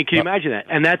 Yeah, I mean, can you imagine that?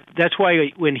 And that's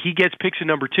why when he gets picks at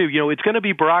number 2, it's going to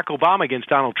be Barack Obama against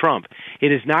Donald Trump.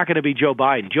 It is not going to be Joe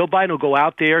Biden. Joe Biden will go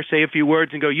out there, say a few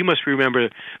words, and go, you must remember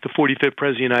the 45th President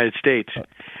of the United States.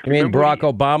 You mean Barack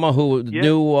Obama, who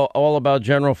knew all about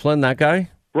General Flynn, that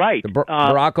guy? Right.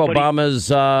 Barack Obama's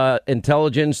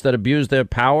intelligence that abused their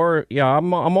power. Yeah,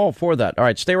 I'm all for that. All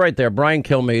right, stay right there. Brian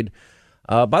Kilmeade.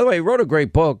 By the way, he wrote a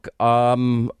great book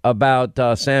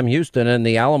about Sam Houston and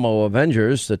the Alamo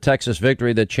Avengers, the Texas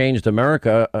victory that changed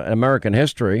American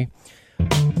history.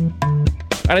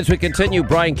 And as we continue,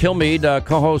 Brian Kilmeade,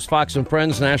 co-host Fox and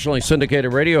Friends, nationally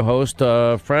syndicated radio host,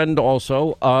 friend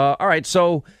also. All right,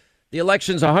 so the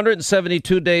election's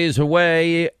 172 days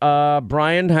away.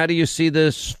 Brian, how do you see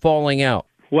this falling out?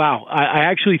 Wow, I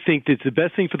actually think that the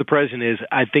best thing for the president is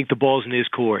I think the ball's in his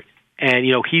court. And,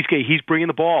 he's bringing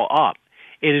the ball up.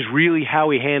 It is really how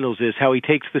he handles this, how he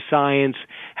takes the science,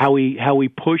 how he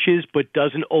pushes but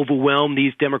doesn't overwhelm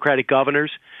these Democratic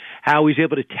governors, how he's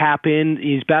able to tap in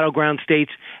these battleground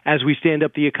states as we stand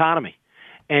up the economy.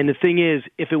 And the thing is,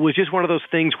 if it was just one of those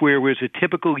things where it was a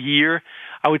typical year,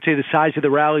 I would say the size of the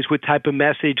rallies, what type of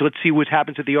message, let's see what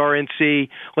happens at the RNC,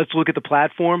 let's look at the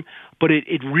platform. But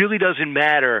it really doesn't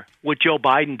matter what Joe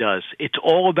Biden does. It's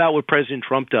all about what President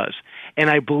Trump does. And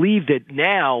I believe that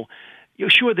now,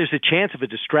 sure, there's a chance of a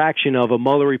distraction of a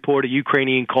Mueller report, a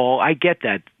Ukrainian call. I get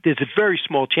that. There's a very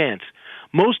small chance.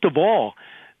 Most of all,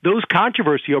 those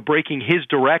controversies are breaking his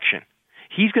direction.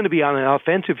 He's going to be on an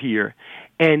offensive here,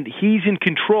 and he's in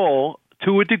control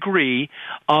to a degree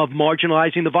of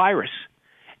marginalizing the virus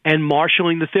and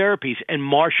marshaling the therapies and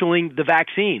marshaling the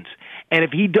vaccines. And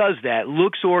if he does that,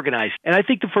 looks organized, and I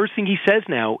think the first thing he says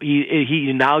now, he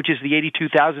acknowledges the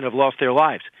 82,000 have lost their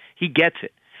lives. He gets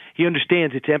it. He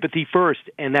understands it's empathy first,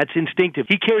 and that's instinctive.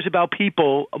 He cares about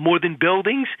people more than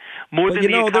buildings, more than the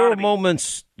economy. There were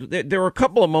moments, there were a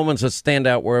couple of moments that stand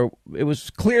out where it was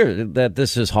clear that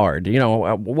this is hard.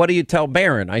 What do you tell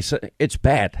Barron? I said, it's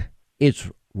bad. It's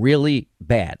really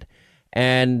bad.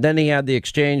 And then he had the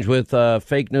exchange with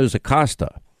Fake News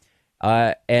Acosta.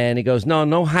 And he goes,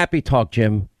 no happy talk,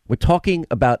 Jim. We're talking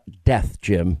about death,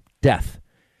 Jim, death.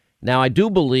 Now, I do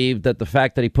believe that the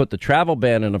fact that he put the travel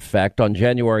ban in effect on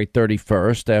January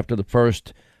 31st, after the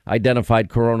first identified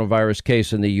coronavirus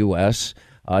case in the U.S.,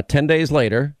 10 days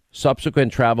later,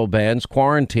 subsequent travel bans,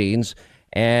 quarantines,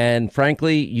 and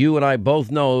frankly, you and I both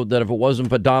know that if it wasn't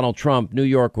for Donald Trump, New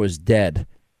York was dead.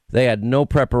 They had no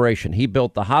preparation. He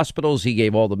built the hospitals. He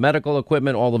gave all the medical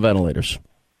equipment, all the ventilators.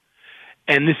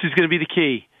 And this is going to be the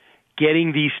key,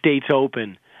 getting these states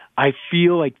open. I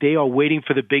feel like they are waiting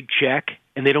for the big check,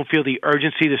 and they don't feel the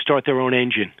urgency to start their own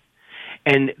engine.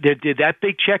 And that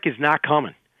big check is not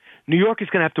coming. New York is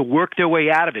going to have to work their way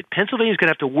out of it. Pennsylvania is going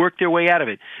to have to work their way out of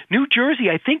it. New Jersey,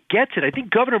 I think, gets it. I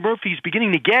think Governor Murphy is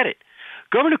beginning to get it.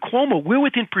 Governor Cuomo, we're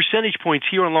within percentage points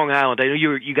here on Long Island. I know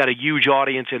you got a huge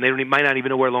audience, and they might not even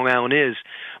know where Long Island is.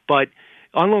 But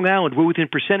on Long Island, we're within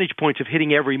percentage points of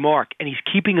hitting every mark, and he's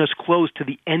keeping us close to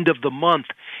the end of the month.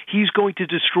 He's going to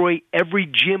destroy every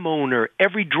gym owner,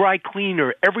 every dry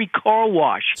cleaner, every car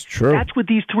wash. It's true. That's what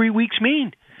these 3 weeks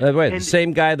mean. By the way, the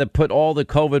same guy that put all the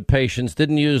COVID patients,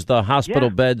 didn't use the hospital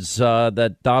beds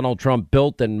that Donald Trump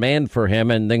built and manned for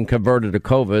him and then converted to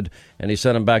COVID, and he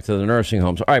sent them back to the nursing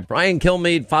homes. All right, Brian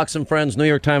Kilmeade, Fox and Friends, New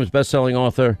York Times bestselling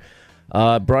author.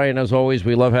 Brian, as always,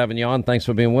 we love having you on. Thanks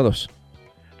for being with us.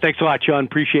 Thanks a lot, Sean.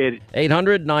 Appreciate it.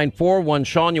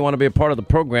 800-941-SEAN. You want to be a part of the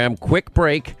program. Quick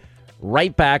break.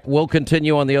 Right back. We'll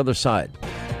continue on the other side.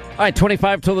 All right,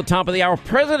 25 till the top of the hour.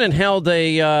 President held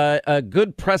a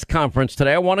good press conference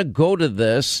today. I want to go to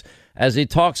this as he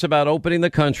talks about opening the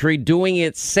country, doing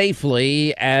it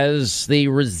safely as the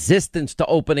resistance to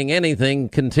opening anything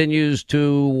continues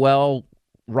to,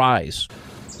 rise.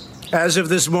 As of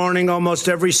this morning, almost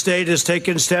every state has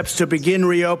taken steps to begin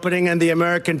reopening, and the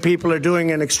American people are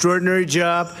doing an extraordinary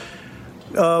job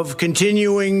of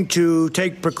continuing to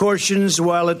take precautions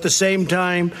while at the same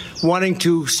time wanting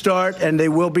to start, and they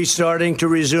will be starting to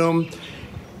resume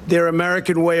their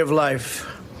American way of life.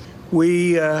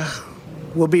 We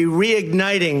will be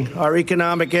reigniting our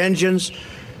economic engines.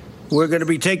 We're going to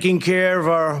be taking care of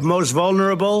our most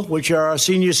vulnerable, which are our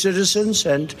senior citizens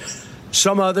and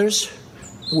some others.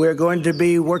 We're going to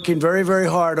be working very, very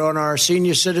hard on our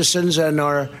senior citizens and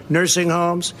our nursing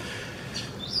homes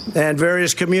and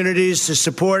various communities to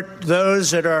support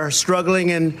those that are struggling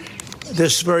in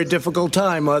this very difficult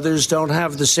time. Others don't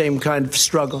have the same kind of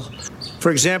struggle.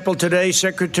 For example, today,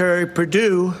 Secretary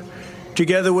Perdue,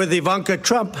 together with Ivanka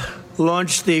Trump,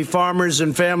 launched the Farmers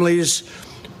and Families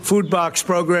Food Box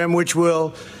program, which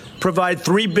will provide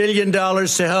 $3 billion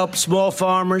to help small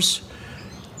farmers.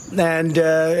 And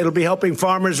it'll be helping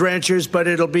farmers, ranchers, but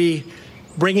it'll be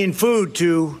bringing food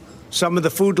to some of the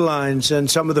food lines and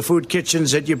some of the food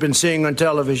kitchens that you've been seeing on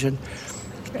television.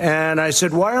 And I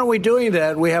said, why aren't we doing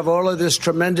that? We have all of this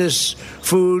tremendous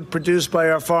food produced by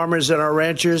our farmers and our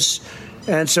ranchers.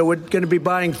 And so we're going to be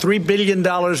buying $3 billion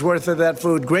worth of that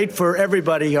food. Great for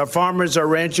everybody, our farmers, our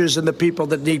ranchers, and the people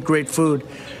that need great food.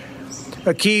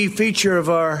 A key feature of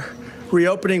our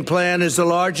reopening plan is the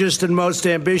largest and most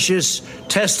ambitious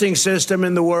testing system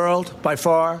in the world, by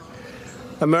far.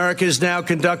 America is now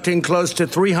conducting close to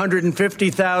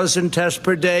 350,000 tests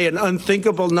per day, an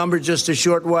unthinkable number just a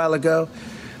short while ago.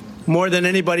 More than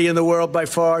anybody in the world by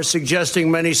far, suggesting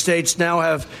many states now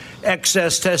have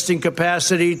excess testing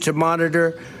capacity to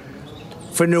monitor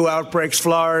for new outbreaks.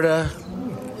 Florida,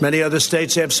 many other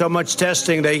states have so much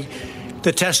testing,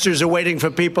 the testers are waiting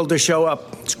for people to show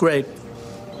up. It's great.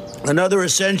 Another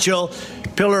essential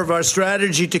pillar of our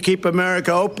strategy to keep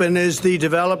America open is the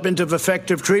development of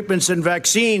effective treatments and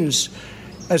vaccines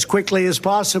as quickly as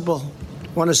possible.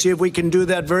 I want to see if we can do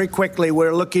that very quickly.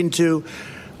 We're looking to,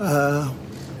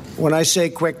 when I say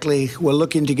quickly, we're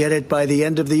looking to get it by the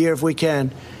end of the year if we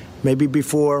can, maybe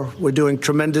before. We're doing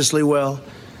tremendously well.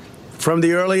 From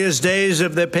the earliest days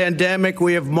of the pandemic,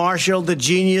 we have marshaled the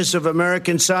genius of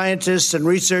American scientists and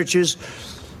researchers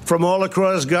from all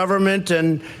across government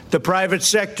and the private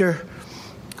sector,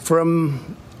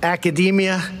 from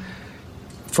academia,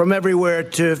 from everywhere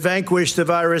to vanquish the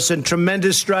virus, and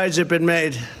tremendous strides have been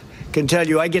made. I can tell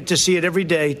you, I get to see it every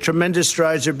day. Tremendous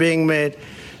strides are being made.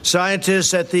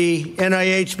 Scientists at the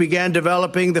NIH began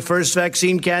developing the first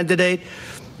vaccine candidate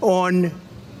on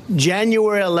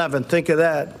January 11th. Think of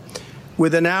that.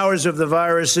 Within hours of the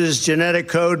virus's genetic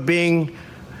code being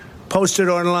posted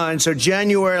online. So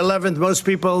January 11th, most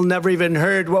people never even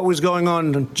heard what was going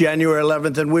on January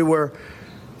 11th, and we were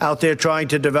out there trying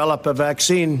to develop a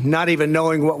vaccine, not even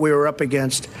knowing what we were up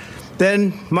against.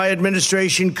 Then my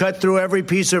administration cut through every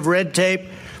piece of red tape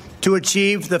to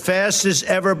achieve the fastest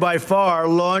ever by far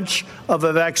launch of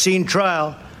a vaccine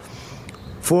trial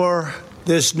for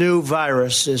this new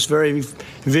virus, this very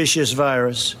vicious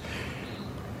virus.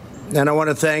 And I want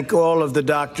to thank all of the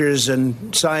doctors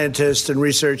and scientists and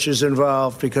researchers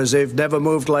involved, because they've never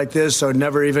moved like this or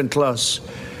never even close.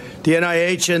 The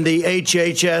NIH and the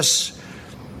HHS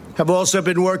have also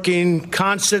been working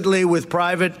constantly with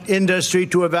private industry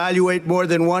to evaluate more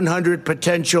than 100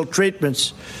 potential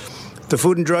treatments. The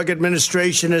Food and Drug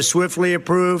Administration has swiftly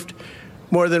approved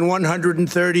more than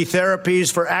 130 therapies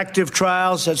for active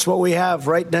trials. That's what we have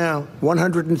right now,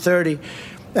 130.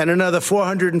 And another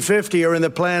 450 are in the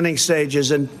planning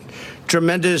stages, and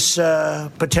tremendous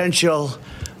potential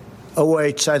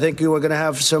awaits. I think we're going to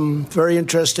have some very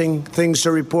interesting things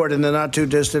to report in the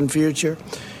not-too-distant future.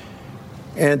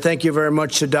 And thank you very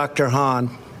much to Dr.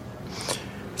 Hahn.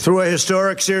 Through a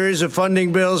historic series of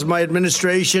funding bills, my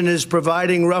administration is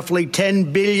providing roughly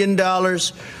 $10 billion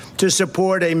to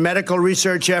support a medical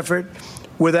research effort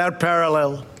without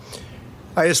parallel.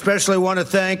 I especially want to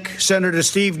thank Senator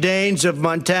Steve Daines of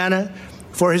Montana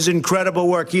for his incredible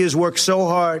work. He has worked so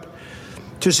hard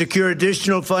to secure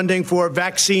additional funding for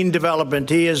vaccine development.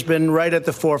 He has been right at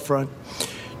the forefront.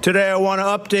 Today, I want to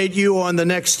update you on the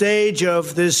next stage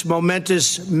of this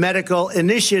momentous medical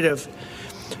initiative.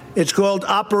 It's called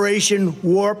Operation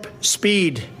Warp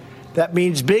Speed. That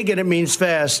means big and it means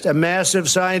fast. A massive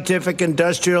scientific,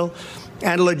 industrial,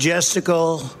 and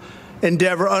logistical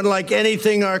endeavor unlike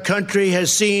anything our country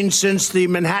has seen since the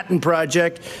Manhattan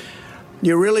Project.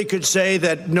 You really could say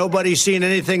that nobody's seen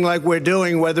anything like we're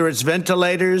doing, whether it's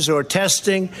ventilators or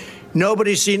testing.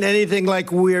 Nobody's seen anything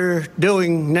like we're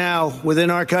doing now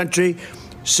within our country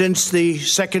since the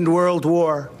Second World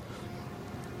War.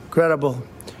 Incredible.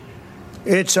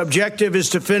 Its objective is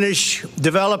to finish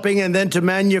developing and then to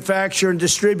manufacture and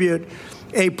distribute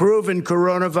a proven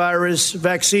coronavirus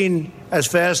vaccine as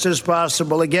fast as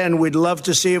possible. Again, we'd love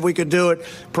to see if we could do it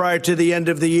prior to the end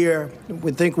of the year.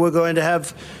 We think we're going to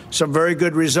have some very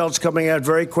good results coming out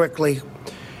very quickly.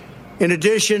 In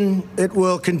addition, it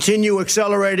will continue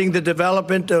accelerating the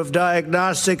development of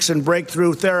diagnostics and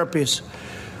breakthrough therapies.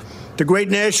 The Great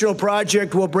National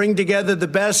Project will bring together the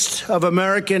best of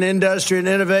American industry and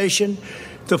innovation,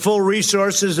 the full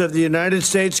resources of the United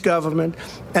States government,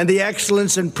 and the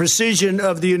excellence and precision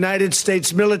of the United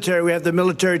States military. We have the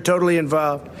military totally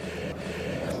involved.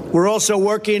 We're also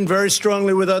working very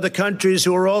strongly with other countries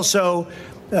who are also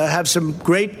have some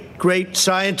great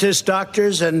scientists,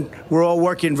 doctors, and we're all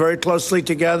working very closely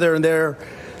together, and they're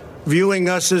viewing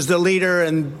us as the leader,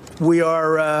 and we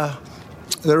are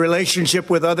the relationship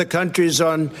with other countries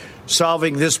on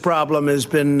solving this problem has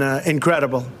been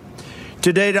incredible.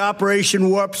 To date, Operation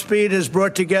Warp Speed has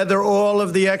brought together all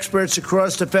of the experts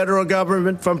across the federal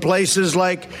government from places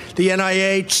like the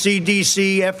NIH,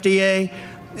 CDC, FDA,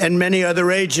 and many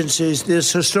other agencies.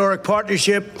 This historic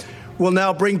partnership will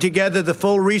now bring together the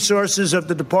full resources of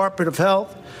the Department of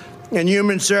Health and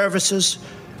Human Services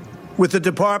with the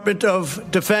Department of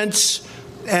Defense,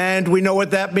 and we know what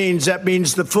that means. That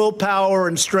means the full power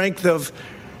and strength of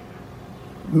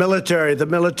the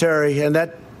military, and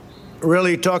that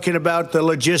really talking about the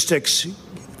logistics.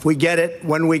 If we get it,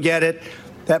 when we get it,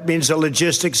 that means the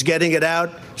logistics, getting it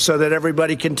out so that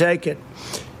everybody can take it.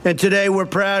 And today we're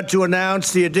proud to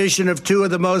announce the addition of two of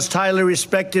the most highly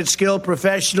respected, skilled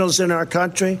professionals in our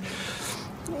country,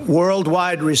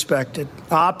 worldwide respected.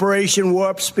 Operation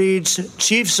Warp Speed's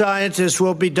chief scientist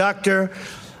will be Dr.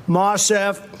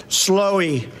 Moncef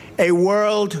Slaoui, a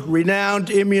world-renowned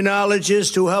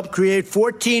immunologist who helped create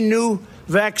 14 new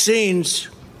vaccines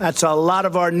That's a lot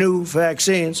of our new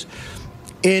vaccines.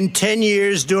 In 10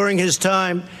 years during his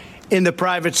time in the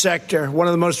private sector, one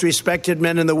of the most respected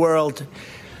men in the world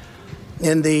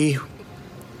in the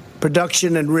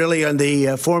production and really on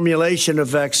the formulation of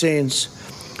vaccines.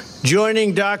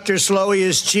 Joining Dr. Slowy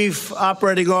as Chief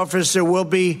Operating Officer will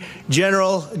be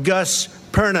General Gus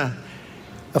Perna,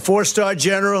 a four-star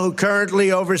general who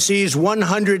currently oversees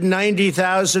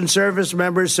 190,000 service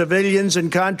members, civilians,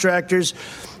 and contractors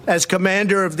as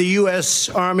commander of the U.S.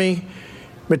 Army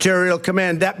Material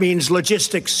Command. That means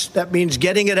logistics. That means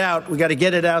getting it out. We got to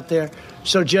get it out there.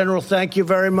 So, General, thank you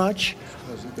very much.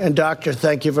 And Doctor,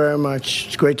 thank you very much.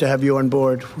 It's great to have you on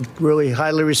board. Really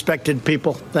highly respected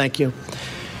people. Thank you.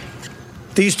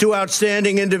 These two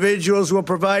outstanding individuals will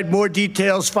provide more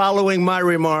details following my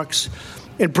remarks.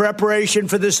 In preparation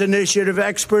for this initiative,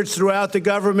 experts throughout the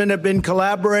government have been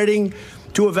collaborating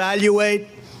to evaluate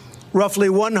roughly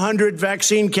 100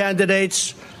 vaccine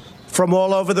candidates from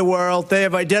all over the world. They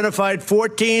have identified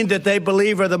 14 that they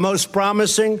believe are the most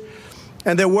promising,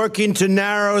 and they're working to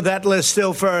narrow that list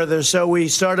still further. So we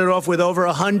started off with over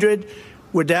 100.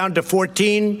 We're down to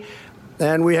 14,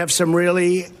 and we have some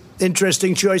really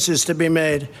interesting choices to be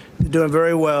made. They're doing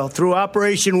very well. Through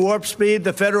Operation Warp Speed,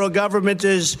 the federal government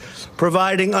is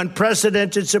providing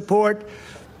unprecedented support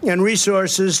and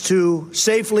resources to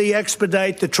safely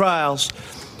expedite the trials,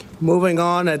 moving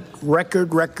on at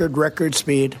record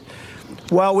speed.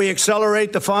 While we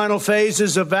accelerate the final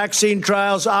phases of vaccine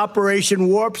trials, Operation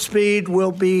Warp Speed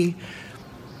will be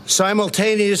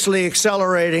simultaneously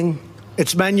accelerating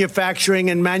its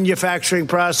manufacturing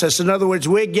process. In other words,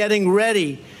 we're getting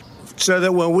ready so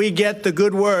that when we get the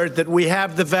good word that we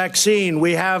have the vaccine,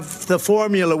 we have the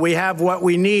formula, we have what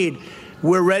we need,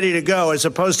 we're ready to go, as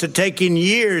opposed to taking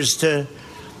years to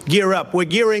gear up. We're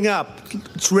gearing up.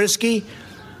 It's risky,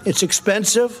 it's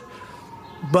expensive,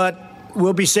 but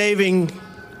we'll be saving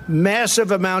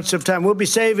massive amounts of time. We'll be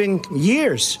saving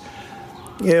years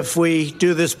if we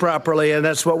do this properly, and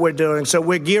that's what we're doing. So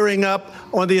we're gearing up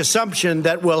on the assumption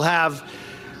that we'll have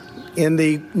in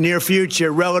the near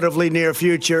future, relatively near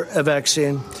future, a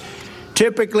vaccine.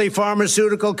 Typically,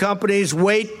 pharmaceutical companies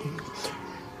wait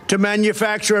to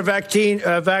manufacture a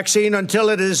vaccine until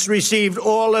it has received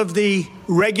all of the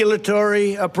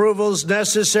regulatory approvals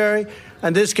necessary,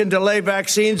 and this can delay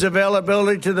vaccines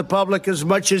availability to the public as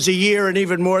much as a year and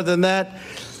even more than that.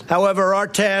 However, our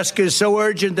task is so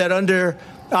urgent that under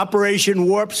Operation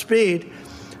Warp Speed,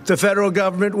 the federal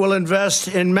government will invest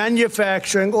in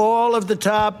manufacturing all of the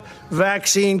top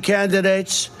vaccine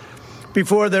candidates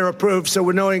before they're approved. So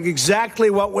we're knowing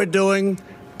exactly what we're doing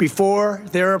before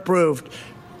they're approved.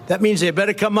 That means they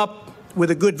better come up with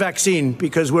a good vaccine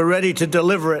because we're ready to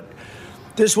deliver it.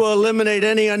 This will eliminate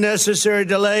any unnecessary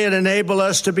delay and enable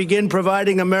us to begin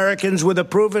providing Americans with a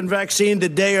proven vaccine the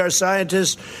day our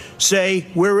scientists say,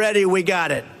 we're ready, we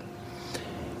got it.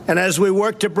 And as we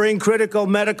work to bring critical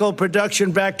medical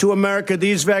production back to America,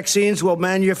 these vaccines will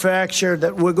manufacture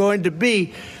that we're going to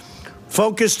be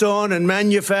focused on and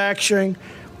manufacturing.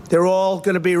 They're all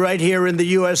going to be right here in the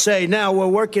USA. Now, we're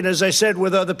working, as I said,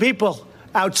 with other people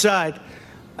outside,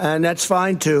 and that's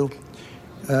fine, too.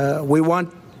 We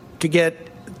want to get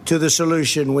to the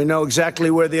solution. We know exactly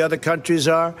where the other countries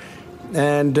are,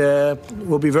 and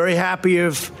we'll be very happy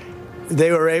if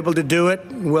they were able to do it.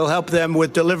 We'll help them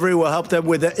with delivery. We'll help them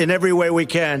with in every way we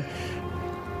can.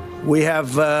 We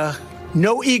have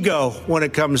no ego when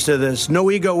it comes to this,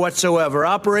 no ego whatsoever.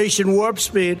 Operation Warp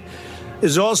Speed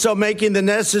is also making the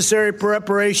necessary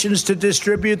preparations to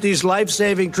distribute these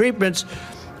life-saving treatments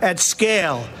at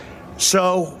scale.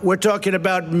 So we're talking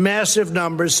about massive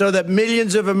numbers so that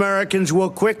millions of Americans will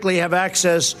quickly have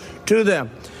access to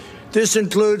them. This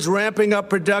includes ramping up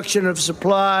production of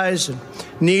supplies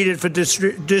needed for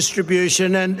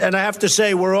distribution. And I have to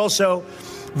say, we're also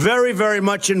very, very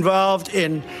much involved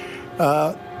in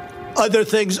other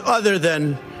things other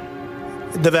than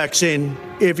the vaccine.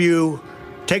 If you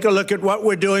take a look at what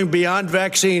we're doing beyond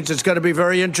vaccines, it's going to be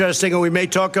very interesting, and we may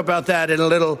talk about that in a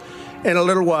little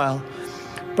while.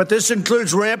 But this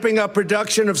includes ramping up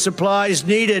production of supplies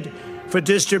needed for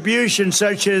distribution,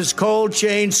 such as cold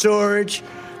chain storage,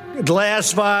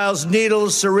 glass vials,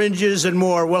 needles, syringes, and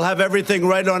more. We'll have everything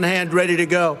right on hand, ready to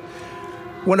go.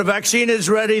 When a vaccine is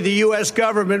ready, the U.S.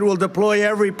 government will deploy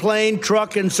every plane,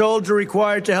 truck, and soldier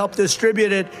required to help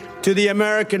distribute it to the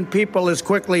American people as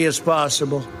quickly as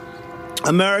possible.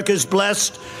 America is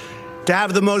blessed to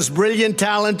have the most brilliant,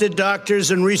 talented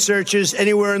doctors and researchers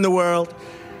anywhere in the world.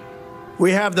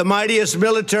 We have the mightiest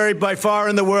military by far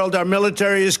in the world. Our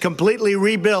military is completely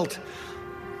rebuilt.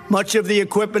 Much of the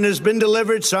equipment has been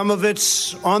delivered. Some of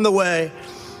it's on the way.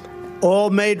 all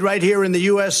made right here in the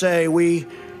USA. We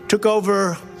took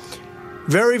over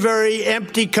very, very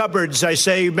empty cupboards, I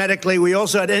say medically. We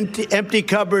also had empty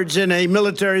cupboards in a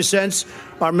military sense.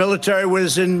 Our military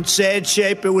was in sad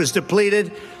shape. It was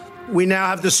depleted. We now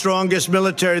have the strongest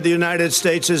military the United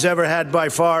States has ever had by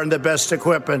far and the best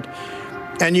equipment.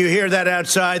 And you hear that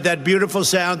outside, that beautiful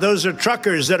sound. Those are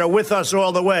truckers that are with us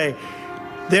all the way.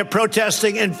 They're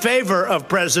protesting in favor of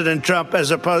President Trump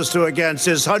as opposed to against.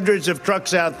 There's hundreds of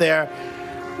trucks out there.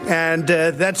 And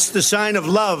that's the sign of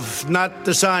love, not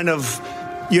the sign of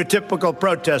your typical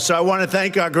protest. So I want to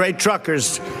thank our great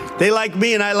truckers. They like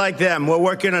me and I like them. We're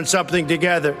working on something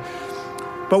together.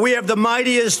 But we have the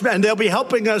mightiest, and they'll be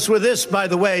helping us with this, by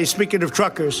the way, speaking of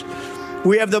truckers.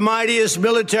 We have the mightiest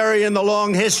military in the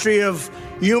long history of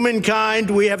humankind.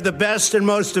 We have the best and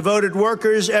most devoted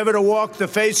workers ever to walk the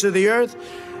face of the earth.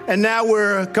 And now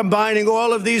we're combining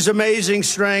all of these amazing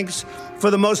strengths for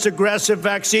the most aggressive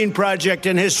vaccine project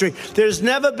in history. There's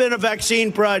never been a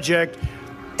vaccine project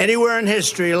anywhere in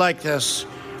history like this.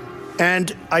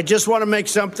 And I just want to make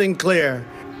something clear.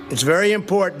 It's very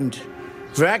important.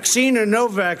 Vaccine or no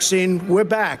vaccine, we're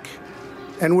back.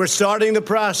 And we're starting the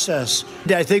process.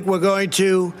 I think we're going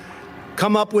to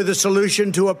come up with a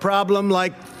solution to a problem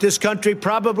like this country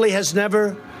probably has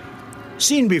never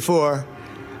seen before.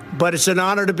 But it's an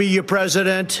honor to be your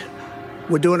president.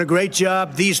 We're doing a great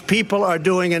job. These people are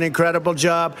doing an incredible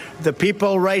job. The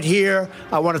people right here,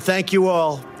 I want to thank you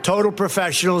all. Total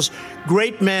professionals,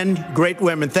 great men, great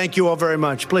women. Thank you all very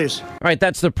much. Please. All right,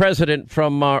 that's the president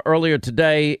from earlier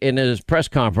today in his press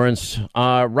conference,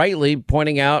 rightly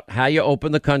pointing out how you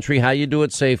open the country, how you do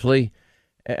it safely.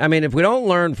 I mean, if we don't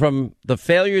learn from the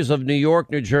failures of New York,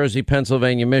 New Jersey,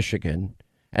 Pennsylvania, Michigan,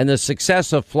 and the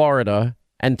success of Florida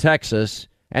and Texas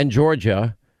and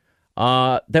Georgia,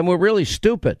 then we're really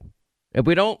stupid. If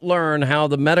we don't learn how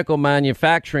the medical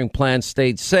manufacturing plants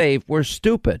stayed safe, we're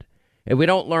stupid. If we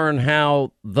don't learn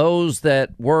how those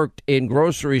that worked in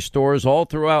grocery stores all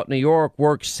throughout New York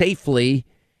work safely,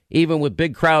 even with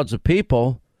big crowds of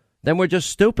people, then we're just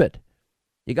stupid.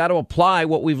 You got to apply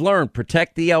what we've learned.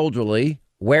 Protect the elderly.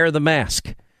 Wear the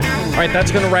mask. All right,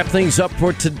 that's going to wrap things up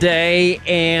for today.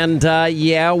 And,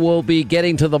 we'll be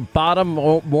getting to the bottom,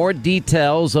 more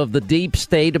details of the deep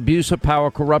state abuse of power,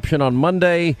 corruption on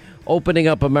Monday, opening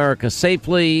up America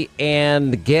safely,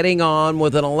 and getting on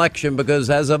with an election because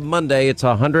as of Monday, it's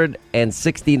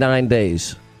 169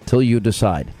 days till you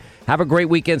decide. Have a great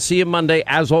weekend. See you Monday.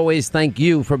 As always, thank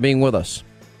you for being with us.